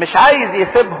 مش عايز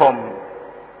يسيبهم.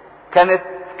 كانت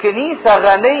كنيسة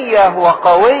غنية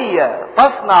وقوية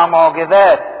تصنع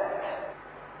معجزات.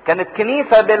 كانت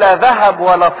كنيسة بلا ذهب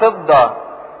ولا فضة،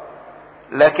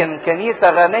 لكن كنيسة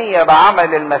غنية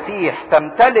بعمل المسيح،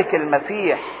 تمتلك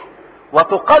المسيح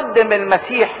وتقدم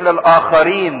المسيح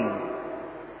للآخرين.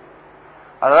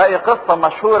 على رأي قصة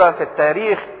مشهورة في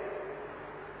التاريخ،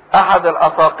 احد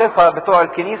الاساقفة بتوع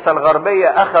الكنيسة الغربية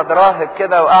اخذ راهب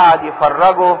كده وقعد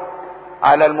يفرجه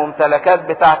على الممتلكات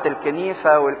بتاعت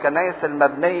الكنيسة والكنائس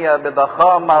المبنية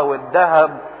بضخامة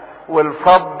والذهب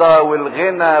والفضة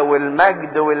والغنى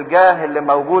والمجد والجاه اللي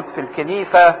موجود في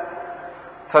الكنيسة.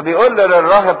 فبيقول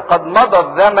للراهب قد مضى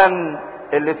الزمن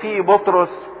اللي فيه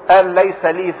بطرس قال ليس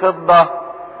لي فضة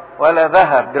ولا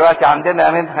ذهب، دلوقتي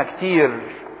عندنا منها كتير.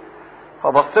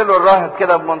 فبص له الراهب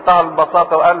كده بمنتهى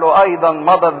البساطة وقال له ايضا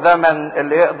مضى الزمن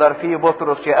اللي يقدر فيه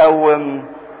بطرس يقوم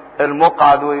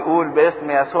المقعد ويقول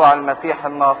باسم يسوع المسيح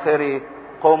الناصري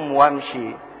قم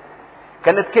وامشي.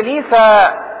 كانت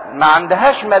كنيسة ما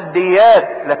عندهاش ماديات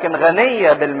لكن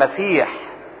غنية بالمسيح.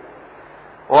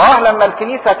 لما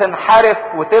الكنيسة تنحرف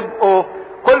وتبقوا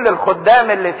كل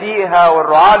الخدام اللي فيها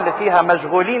والرعاة اللي فيها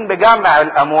مشغولين بجمع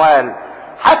الاموال،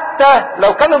 حتى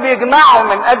لو كانوا بيجمعوا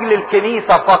من اجل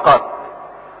الكنيسة فقط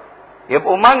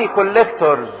يبقوا ماني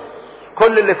كوليكتورز،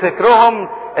 كل اللي فكرهم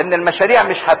ان المشاريع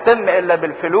مش هتتم الا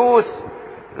بالفلوس،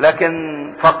 لكن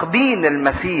فاقدين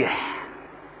المسيح.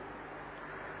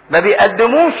 ما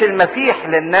بيقدموش المسيح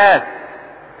للناس.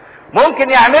 ممكن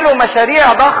يعملوا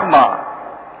مشاريع ضخمة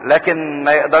لكن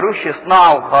ما يقدروش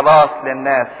يصنعوا خلاص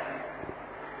للناس.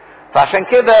 فعشان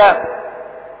كده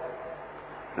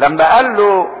لما قال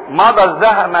له مضى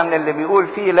الزمن اللي بيقول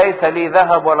فيه ليس لي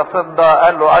ذهب ولا فضة،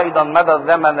 قال له ايضا مضى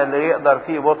الزمن اللي يقدر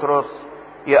فيه بطرس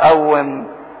يقوم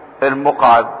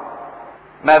المقعد.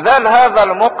 ما زال هذا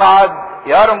المقعد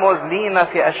يرمز لينا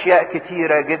في اشياء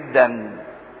كتيرة جدا،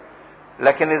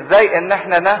 لكن ازاي ان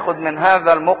احنا ناخد من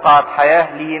هذا المقعد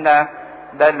حياة لينا،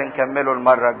 ده اللي نكمله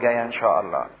المرة الجاية ان شاء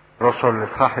الله. رسل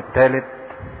الاصحاح الثالث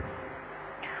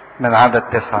من عدد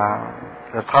 9.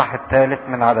 الاصحاح الثالث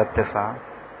من عدد 9.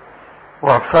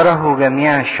 وابصره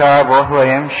جميع الشعب وهو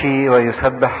يمشي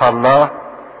ويسبح الله،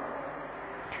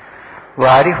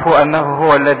 وعرفوا انه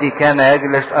هو الذي كان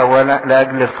يجلس اولا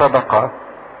لاجل الصدقة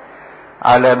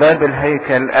على باب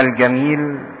الهيكل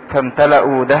الجميل،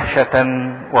 فامتلأوا دهشة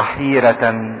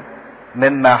وحيرة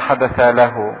مما حدث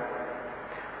له.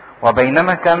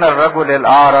 وبينما كان الرجل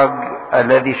الاعرج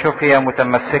الذي شفي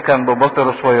متمسكا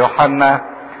ببطرس ويوحنا،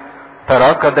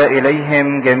 تراكد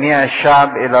اليهم جميع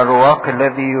الشعب الى الرواق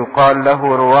الذي يقال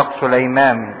له رواق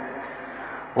سليمان،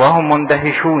 وهم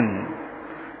مندهشون.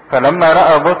 فلما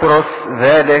رأى بطرس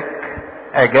ذلك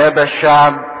اجاب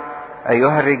الشعب: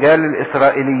 ايها الرجال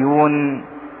الاسرائيليون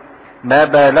ما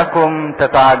بالكم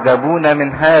تتعجبون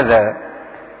من هذا؟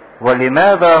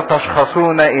 ولماذا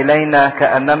تشخصون إلينا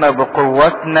كأننا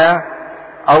بقوتنا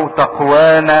أو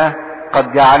تقوانا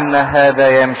قد جعلنا هذا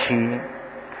يمشي؟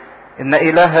 إن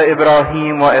إله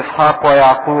إبراهيم وإسحاق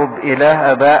ويعقوب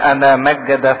إله آبائنا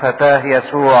مجد فتاه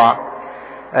يسوع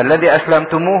الذي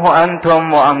أسلمتموه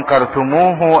أنتم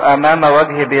وأنكرتموه أمام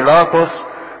وجه بيلاطس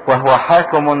وهو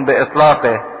حاكم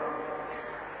بإطلاقه،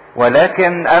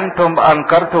 ولكن أنتم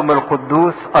أنكرتم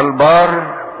القدوس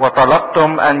البار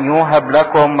وطلبتم أن يوهب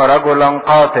لكم رجلا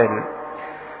قاتل،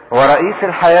 ورئيس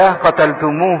الحياة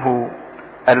قتلتموه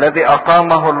الذي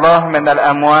أقامه الله من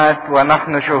الأموات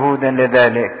ونحن شهود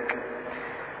لذلك.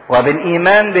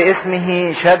 وبالإيمان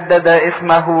باسمه شدد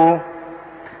اسمه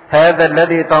هذا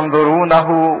الذي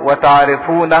تنظرونه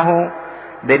وتعرفونه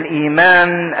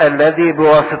بالإيمان الذي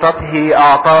بواسطته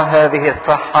أعطاه هذه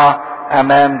الصحة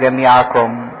أمام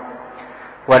جميعكم.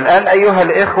 والآن أيها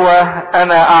الإخوة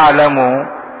أنا أعلم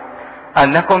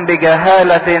أنكم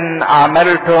بجهالة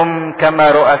عملتم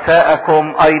كما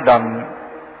رؤساءكم أيضا،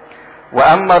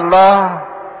 وأما الله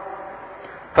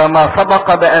فما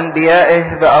سبق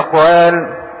بأنبيائه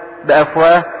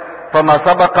بأفواه فما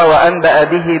سبق وأنبأ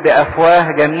به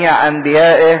بأفواه جميع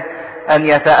أنبيائه أن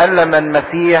يتألم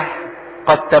المسيح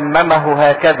قد تممه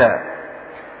هكذا،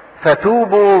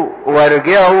 فتوبوا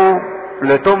وارجعوا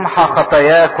لتمحى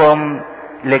خطاياكم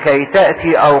لكي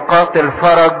تأتي أوقات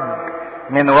الفرج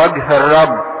من وجه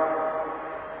الرب،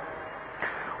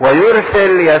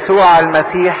 ويرسل يسوع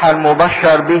المسيح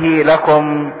المبشر به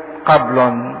لكم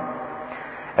قبل،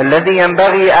 الذي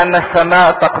ينبغي أن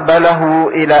السماء تقبله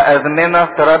إلى أزمنة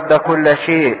رد كل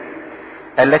شيء،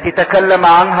 التي تكلم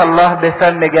عنها الله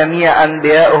بفم جميع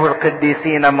أنبيائه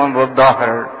القديسين منذ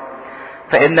الدهر.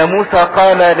 فإن موسى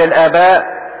قال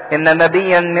للآباء إن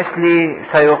نبيا مثلي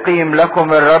سيقيم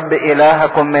لكم الرب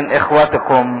إلهكم من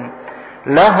إخوتكم،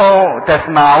 له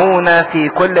تسمعون في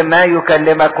كل ما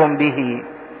يكلمكم به،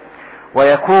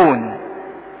 ويكون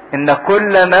إن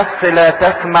كل نفس لا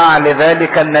تسمع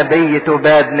لذلك النبي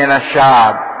تباد من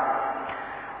الشعب.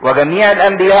 وجميع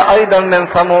الأنبياء أيضا من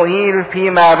صموئيل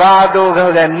فيما بعد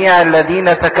وجميع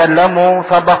الذين تكلموا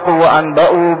سبقوا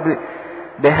وأنبأوا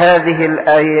بهذه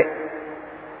الآية.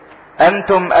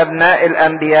 أنتم أبناء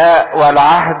الأنبياء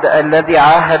والعهد الذي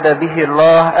عاهد به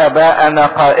الله آباءنا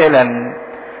قائلا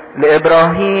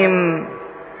لإبراهيم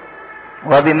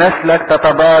وبنسلك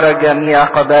تتبارك جميع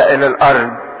قبائل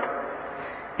الأرض.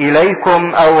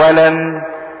 إليكم أولا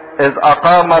إذ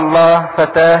أقام الله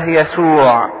فتاه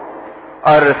يسوع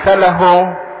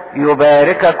أرسله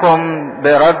يبارككم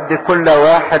برد كل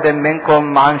واحد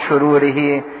منكم عن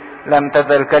شروره، لم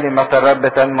تزل كلمة الرب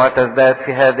تنمو وتزداد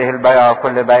في هذه البيعة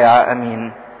كل بيعة.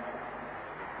 أمين.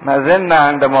 ما زلنا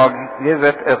عند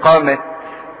معجزة إقامة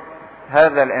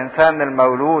هذا الإنسان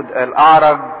المولود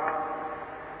الأعرج،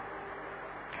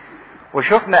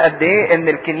 وشفنا قد إيه إن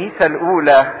الكنيسة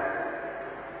الأولى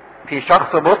في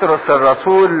شخص بطرس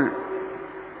الرسول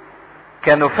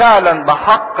كانوا فعلا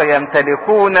بحق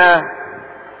يمتلكون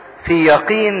في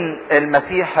يقين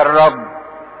المسيح الرب.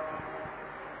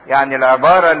 يعني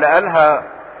العبارة اللي قالها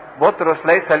بطرس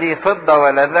ليس لي فضة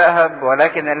ولا ذهب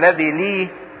ولكن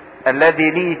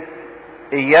الذي لي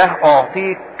إياه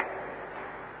أعطيك،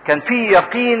 كان في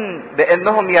يقين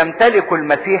بأنهم يمتلكوا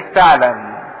المسيح فعلا،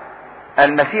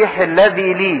 المسيح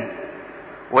الذي لي.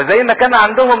 وزي ما كان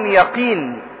عندهم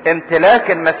يقين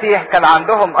امتلاك المسيح كان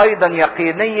عندهم أيضا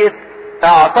يقينية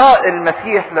اعطاء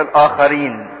المسيح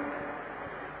للآخرين.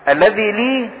 الذي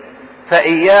لي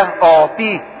فإياه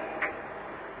أعطيك.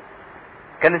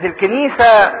 كانت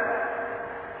الكنيسة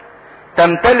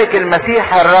تمتلك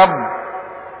المسيح الرب،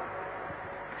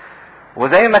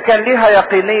 وزي ما كان لها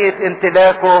يقينية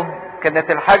امتلاكه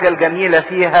كانت الحاجة الجميلة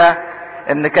فيها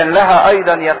ان كان لها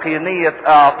ايضا يقينية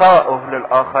اعطائه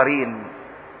للآخرين.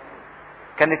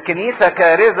 كانت كنيسة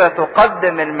كارزة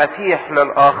تقدم المسيح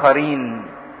للآخرين،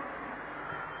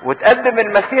 وتقدم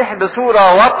المسيح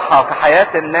بصورة واضحة في حياة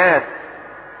الناس،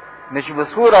 مش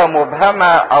بصورة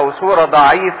مبهمة او صورة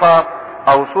ضعيفة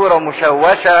او صورة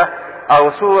مشوشة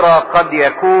او صورة قد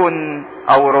يكون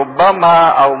او ربما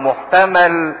او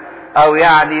محتمل او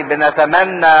يعني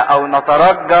بنتمنى او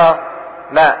نترجى.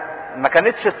 لا، ما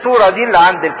كانتش الصورة دي اللي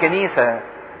عند الكنيسة.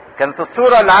 كانت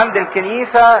الصورة اللي عند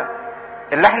الكنيسة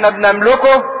اللي احنا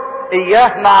بنملكه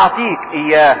اياه نعطيك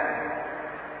اياه،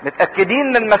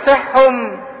 متأكدين من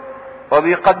مسيحهم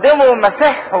وبيقدموا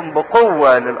مسيحهم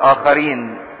بقوة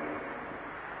للآخرين.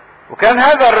 وكان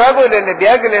هذا الرجل اللي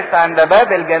بيجلس عند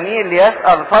باب الجميل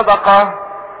يسأل صدقة،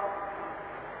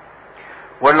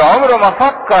 واللي عمره ما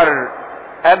فكر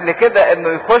قبل كده انه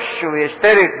يخش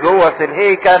ويشترك جوه في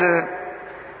الهيكل،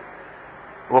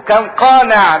 وكان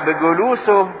قانع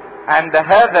بجلوسه عند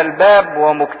هذا الباب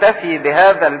ومكتفي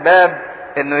بهذا الباب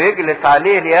انه يجلس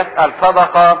عليه ليسأل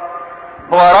صدقة،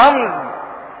 هو رمز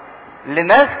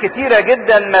لناس كتيرة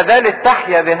جدا ما زالت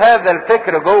تحيا بهذا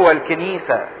الفكر جوه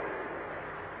الكنيسة.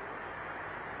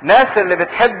 ناس اللي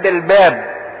بتحب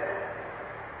الباب،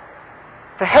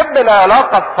 تحب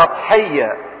العلاقة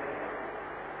السطحية.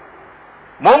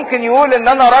 ممكن يقول ان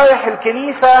انا رايح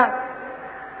الكنيسة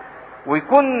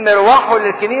ويكون مروحه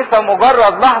للكنيسة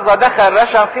مجرد لحظة دخل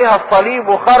رشم فيها الصليب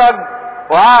وخرج،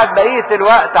 وقعد بقية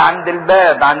الوقت عند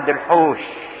الباب عند الحوش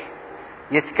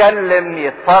يتكلم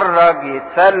يتفرج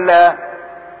يتسلى.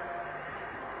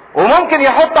 وممكن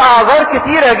يحط اعذار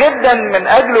كتيرة جدا من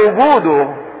اجل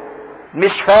وجوده،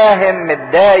 مش فاهم،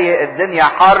 متضايق، الدنيا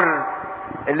حر،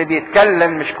 اللي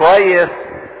بيتكلم مش كويس،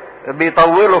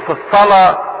 بيطوله في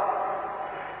الصلاة.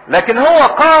 لكن هو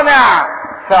قانع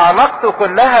في علاقته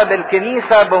كلها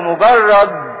بالكنيسة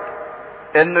بمجرد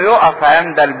انه يقف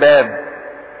عند الباب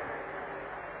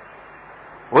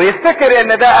ويفتكر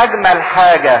ان ده اجمل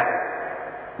حاجة،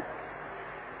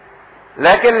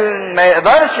 لكن ما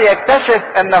يقدرش يكتشف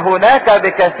ان هناك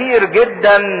بكثير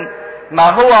جدا ما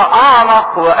هو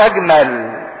اعمق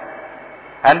واجمل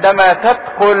عندما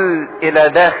تدخل الى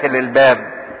داخل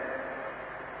الباب.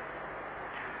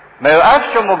 ما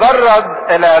يقفش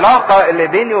مجرد العلاقة اللي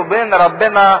بيني وبين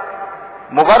ربنا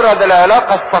مجرد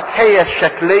العلاقة السطحية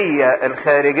الشكلية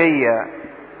الخارجية،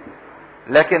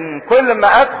 لكن كل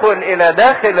ما ادخل الى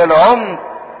داخل العمق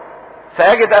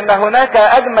ساجد ان هناك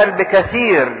اجمل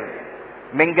بكثير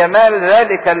من جمال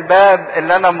ذلك الباب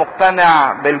اللي انا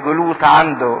مقتنع بالجلوس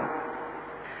عنده.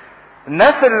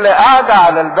 الناس اللي قاعدة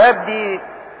على الباب دي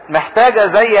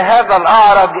محتاجة زي هذا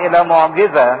الاعرج الى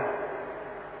معجزة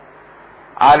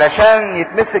علشان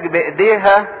يتمسك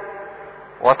بايديها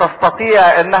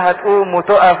وتستطيع انها تقوم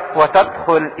وتقف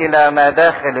وتدخل الى ما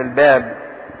داخل الباب.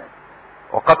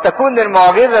 وقد تكون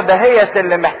المعجزة دهية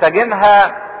اللي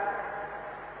محتاجينها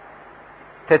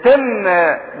تتم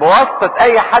بواسطة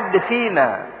اي حد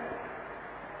فينا،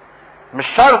 مش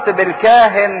شرط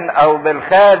بالكاهن او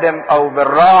بالخادم او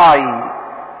بالراعي.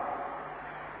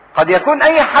 قد يكون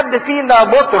اي حد فينا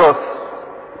بطرس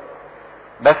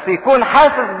بس يكون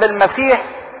حاسس بالمسيح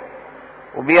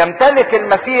وبيمتلك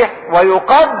المسيح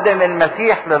ويقدم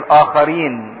المسيح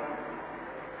للآخرين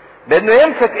بانه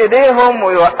يمسك ايديهم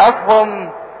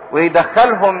ويوقفهم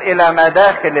ويدخلهم الى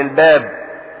مداخل الباب،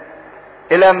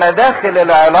 الى مداخل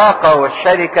العلاقة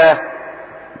والشركة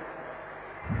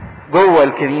جوه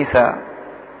الكنيسة.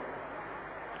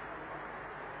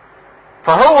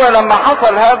 فهو لما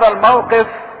حصل هذا الموقف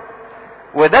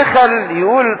ودخل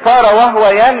يقول صار وهو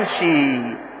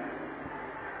يمشي،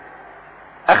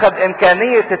 اخذ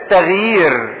امكانية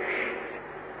التغيير.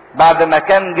 بعد ما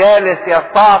كان جالس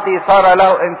يستعطي صار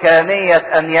له امكانية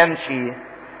ان يمشي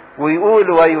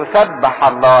ويقول ويسبح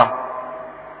الله.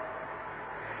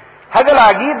 حاجة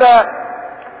العجيبة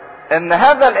ان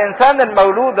هذا الانسان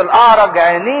المولود الاعرج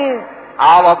عينيه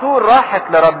على طول راحت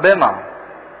لربنا،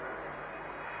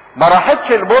 ما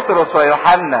راحتش لبطرس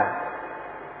ويوحنا،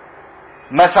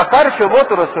 ما شكرش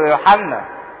بطرس ويوحنا،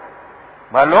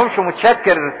 ما قال لهمش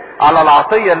متشكر على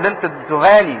العطية اللي انت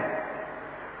اديتوهاني،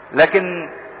 لكن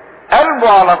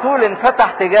قلبه على طول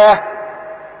انفتح تجاه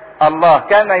الله،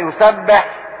 كان يسبح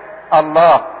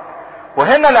الله.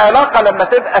 وهنا العلاقة لما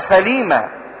تبقى سليمة،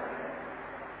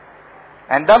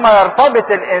 عندما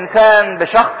يرتبط الانسان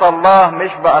بشخص الله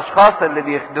مش باشخاص اللي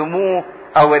بيخدموه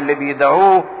او اللي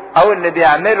بيدعوه او اللي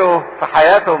بيعملوا في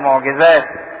حياته معجزات،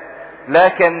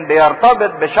 لكن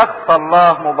بيرتبط بشخص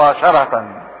الله مباشرة.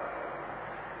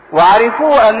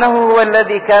 وعرفوه انه هو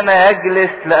الذي كان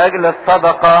يجلس لاجل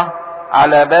الصدقة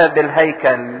على باب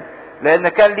الهيكل، لان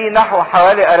كان ليه نحو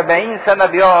حوالي 40 سنة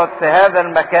بيقعد في هذا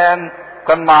المكان،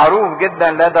 كان معروف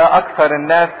جدا لدى اكثر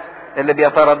الناس اللي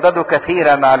بيترددوا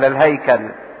كثيرا على الهيكل،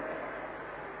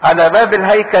 على باب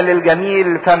الهيكل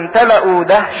الجميل. فامتلأوا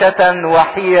دهشة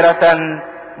وحيرة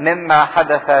مما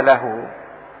حدث له.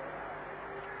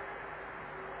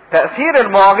 تأثير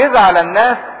المعجزة على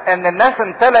الناس ان الناس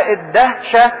امتلأت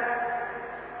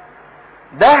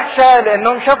دهشة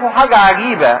لانهم شافوا حاجة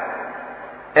عجيبة.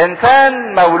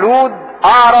 انسان مولود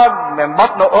اعرج من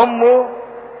بطن امه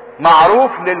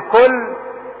معروف للكل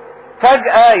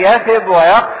فجأة يثب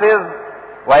ويقفز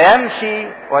ويمشي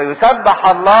ويسبح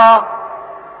الله.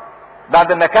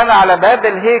 بعد ما كان على باب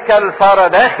الهيكل صار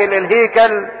داخل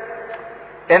الهيكل.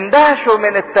 اندهشوا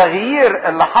من التغيير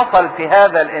اللي حصل في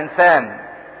هذا الانسان.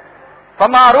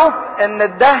 فمعروف ان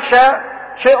الدهشة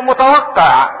شيء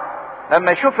متوقع،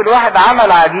 لما يشوف الواحد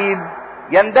عمل عجيب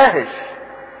يندهش.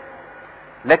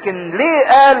 لكن ليه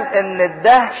قال ان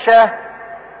الدهشة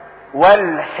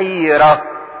والحيرة.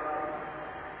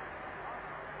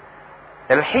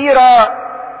 الحيرة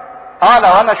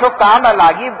لو انا شفت عمل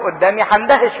عجيب قدامي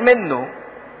هندهش منه،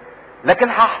 لكن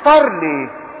هحتار ليه؟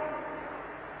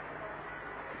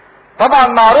 طبعا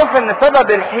معروف ان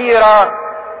سبب الحيرة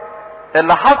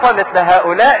اللي حصلت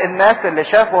لهؤلاء الناس اللي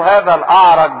شافوا هذا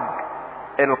الاعرج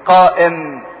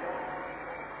القائم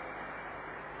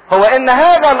هو ان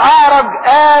هذا الاعرج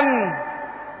قام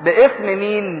باسم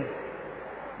مين؟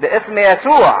 باسم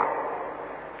يسوع.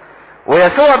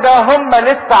 ويسوع ده هم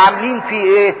لسه عاملين فيه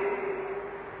ايه؟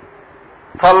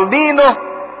 صلبينه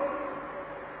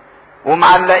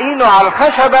ومعلقينه على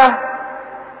الخشبة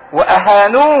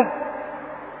واهانوه،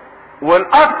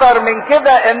 والاكتر من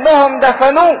كده انهم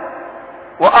دفنوه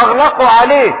واغلقوا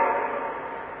عليه.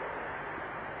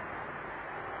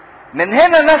 من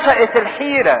هنا نشأت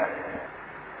الحيرة.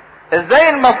 ازاي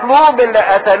المصلوب اللي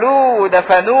قتلوه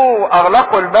ودفنوه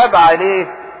واغلقوا الباب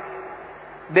عليه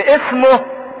باسمه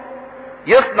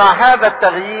يصنع هذا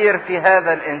التغيير في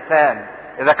هذا الانسان؟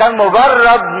 اذا كان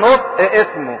مجرد نطق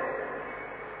اسمه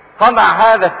صنع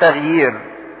هذا التغيير،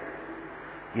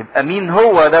 يبقى مين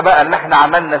هو ده بقى اللي احنا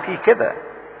عملنا فيه كده؟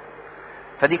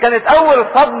 فدي كانت اول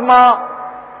صدمة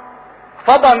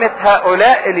صدمت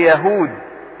هؤلاء اليهود،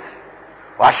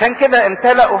 وعشان كده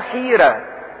امتلأوا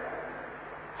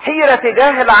حيرة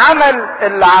تجاه العمل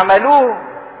اللي عملوه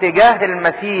تجاه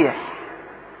المسيح.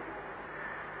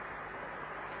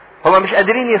 هما مش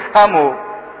قادرين يفهموا.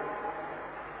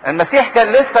 المسيح كان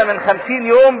لسه من 50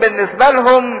 يوم بالنسبة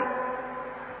لهم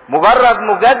مجرد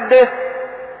مجدف.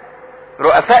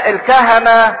 رؤساء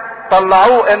الكهنة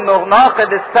طلعوه انه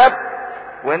ناقض السبت،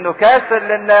 وانه كاسر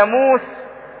للناموس،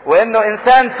 وانه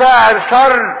انسان فاعل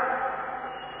شر،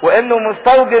 وانه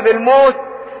مستوجب الموت.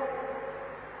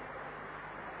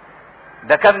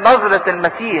 ده كان نظرة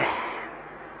المسيح،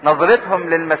 نظرتهم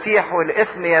للمسيح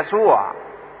والاسم يسوع.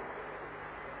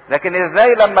 لكن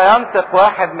ازاي لما ينطق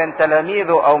واحد من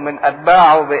تلاميذه او من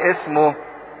اتباعه باسمه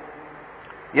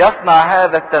يصنع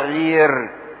هذا التغيير؟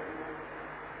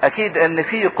 اكيد ان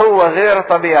في قوة غير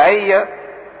طبيعية،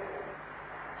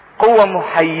 قوة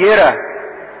محيرة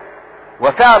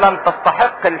وفعلا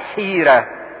تستحق الحيرة.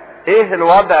 ايه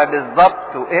الوضع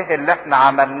بالظبط وايه اللي احنا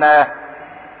عملناه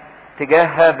تجاه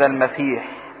هذا المسيح؟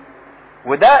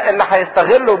 وده اللي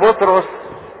هيستغله بطرس،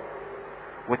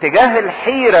 وتجاه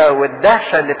الحيرة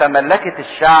والدهشة اللي تملكت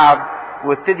الشعب،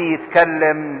 وابتدي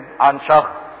يتكلم عن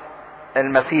شخص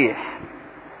المسيح.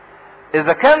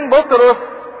 اذا كان بطرس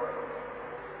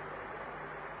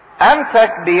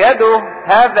امسك بيده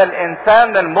هذا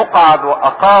الانسان المقعد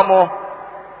واقامه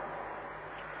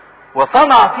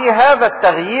وصنع فيه هذا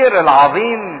التغيير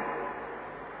العظيم،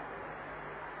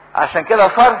 عشان كده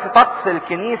صار في طقس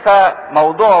الكنيسة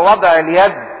موضوع وضع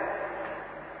اليد،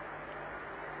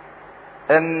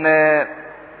 ان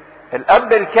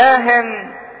الاب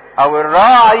الكاهن او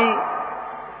الراعي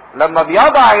لما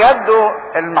بيضع يده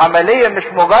العملية مش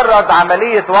مجرد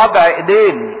عملية وضع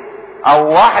ايدين او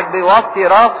واحد بيوطي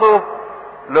راسه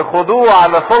لخضوع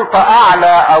لسلطة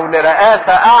اعلى او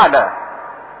لرئاسة اعلى،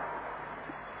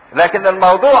 لكن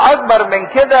الموضوع اكبر من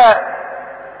كده.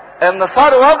 ان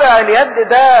صار وضع اليد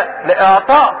ده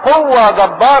لاعطاء قوة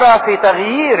جبارة في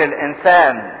تغيير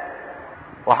الانسان.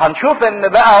 وهنشوف ان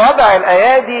بقى وضع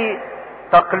الايادي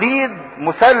تقليد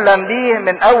مسلم ليه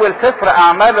من اول سفر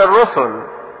اعمال الرسل.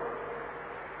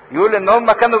 يقول ان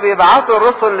هم كانوا بيبعثوا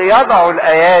الرسل ليضعوا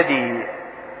الايادي،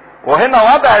 وهنا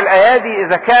وضع الايادي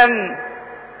اذا كان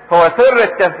هو سر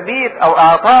التثبيت او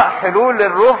اعطاء حلول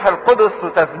الروح القدس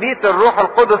وتثبيت الروح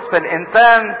القدس في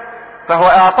الانسان، فهو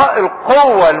اعطاء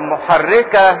القوة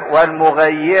المحركة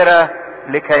والمغيرة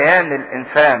لكيان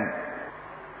الانسان.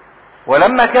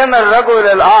 ولما كان الرجل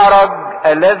الاعرج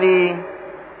الذي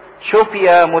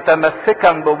شفي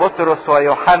متمسكا ببطرس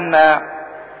ويوحنا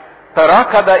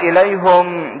تراكب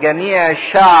اليهم جميع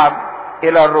الشعب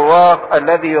الى الرواق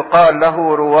الذي يقال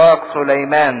له رواق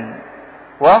سليمان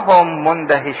وهم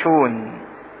مندهشون.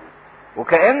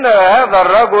 وكأن هذا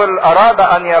الرجل اراد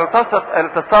ان يلتصق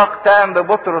التصاق تام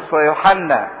ببطرس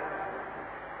ويوحنا،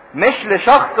 مش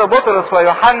لشخص بطرس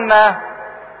ويوحنا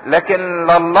لكن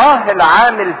لله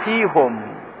العامل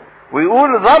فيهم،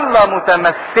 ويقول ظل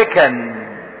متمسكا.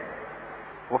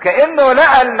 وكأنه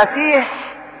لقى المسيح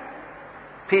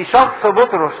في شخص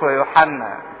بطرس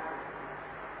ويوحنا.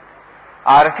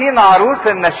 عارفين عروس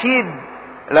النشيد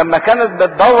لما كانت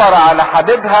بتدور على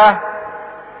حبيبها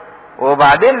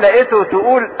وبعدين لقيته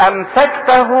تقول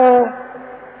امسكته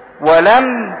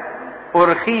ولم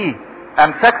ارخيه.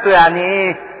 امسكته يعني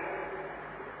ايه؟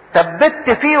 ثبت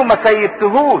فيه وما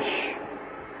سيبتهوش.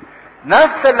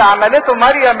 نفس اللي عملته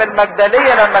مريم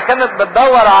المجدلية لما كانت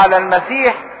بتدور على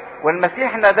المسيح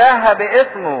والمسيح ناداها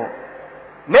باسمه،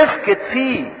 مسكت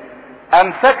فيه،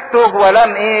 امسكته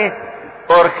ولم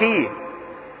ارخيه.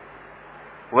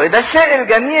 وده الشيء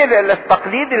الجميل اللي في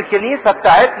تقليد الكنيسة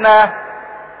بتاعتنا،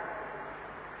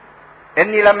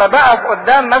 اني لما بقف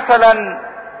قدام مثلا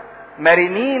ماري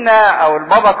مينا او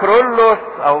البابا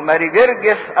كرولوس او ماري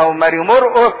جرجس او ماري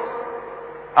مرقس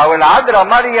او العذراء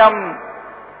مريم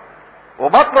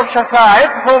وبطلب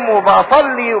شفاعتهم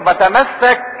وبصلي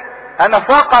وبتمسك، انا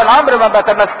في واقع الامر ما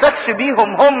بتمسكش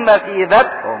بيهم هم في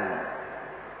ذاتهم،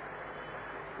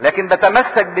 لكن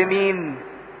بتمسك بمين؟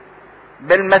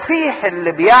 بالمسيح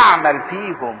اللي بيعمل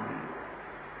فيهم،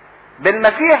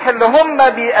 بالمسيح اللي هم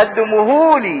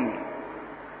بيقدموه لي.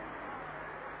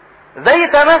 زي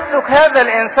تمسك هذا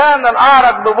الانسان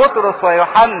الاعرج ببطرس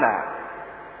ويوحنا،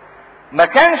 ما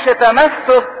كانش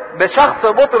تمسك بشخص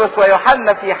بطرس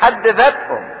ويوحنا في حد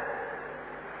ذاتهم،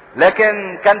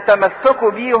 لكن كان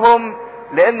تمسكه بيهم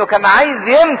لانه كان عايز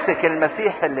يمسك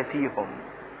المسيح اللي فيهم.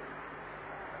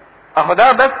 اهو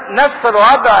ده بس نفس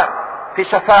الوضع في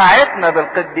شفاعتنا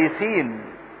بالقديسين.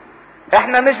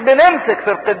 احنا مش بنمسك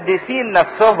في القديسين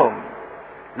نفسهم،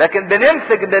 لكن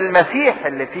بنمسك بالمسيح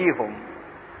اللي فيهم.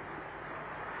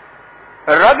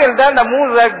 الراجل ده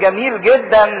نموذج جميل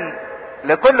جدا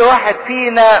لكل واحد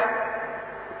فينا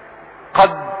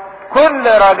قد كل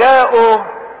رجاؤه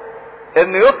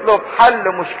انه يطلب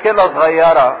حل مشكلة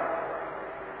صغيرة.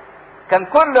 كان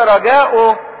كل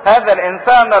رجاؤه هذا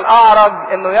الانسان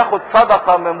الاعرج انه ياخد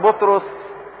صدقة من بطرس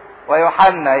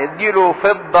ويوحنا، يديله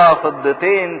فضة،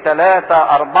 فضتين،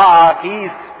 3، 4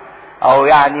 كيس، او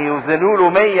يعني يوزنوا له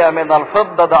 100 من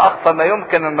الفضة، ده اقصى ما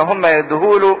يمكن ان هم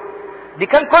يديهوله. دي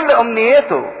كان كل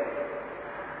امنيته،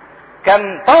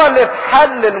 كان طالب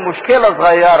حل المشكلة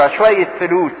صغيرة، شوية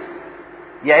فلوس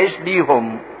يعيش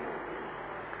بيهم.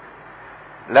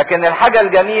 لكن الحاجة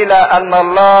الجميلة ان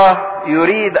الله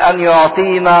يريد ان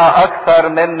يعطينا اكثر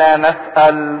مما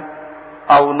نسأل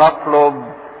او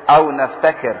نطلب او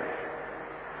نفتكر.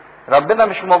 ربنا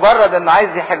مش مجرد ان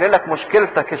عايز يحل لك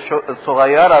مشكلتك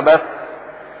الصغيرة بس،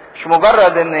 مش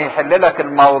مجرد ان يحل لك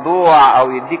الموضوع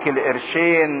او يديك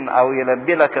القرشين او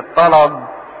يلبي لك الطلب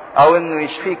او انه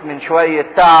يشفيك من شوية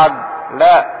تعب،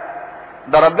 لا،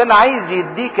 ده ربنا عايز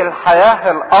يديك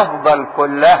الحياة الافضل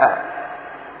كلها.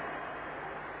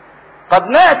 قد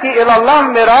نأتي الى الله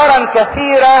مرارا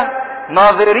كثيرا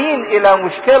ناظرين الى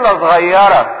مشكلة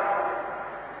صغيرة،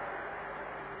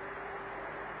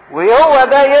 وهو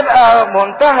ده يبقى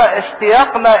منتهى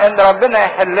اشتياقنا ان ربنا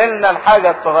يحل لنا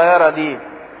الحاجة الصغيرة دي.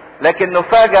 لكن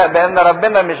نفاجأ بان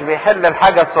ربنا مش بيحل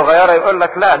الحاجة الصغيرة، يقول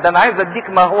لك لا، ده انا عايز اديك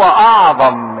ما هو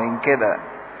اعظم من كده،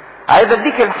 عايز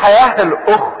اديك الحياة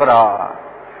الاخرى.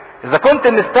 اذا كنت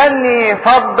مستني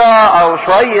فضة او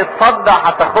شوية فضة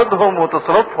هتاخدهم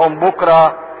وتصرفهم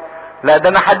بكرة، لا، ده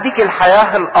انا هديك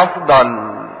الحياة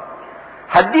الافضل،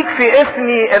 هديك في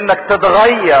اسمي انك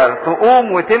تتغير،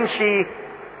 تقوم وتمشي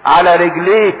على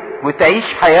رجليك وتعيش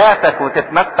حياتك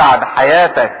وتتمتع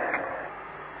بحياتك.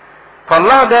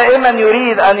 فالله دائما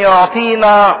يريد ان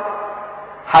يعطينا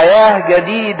حياة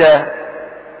جديدة.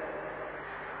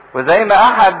 وزي ما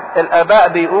احد الاباء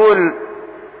بيقول،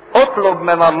 اطلب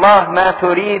من الله ما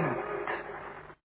تريد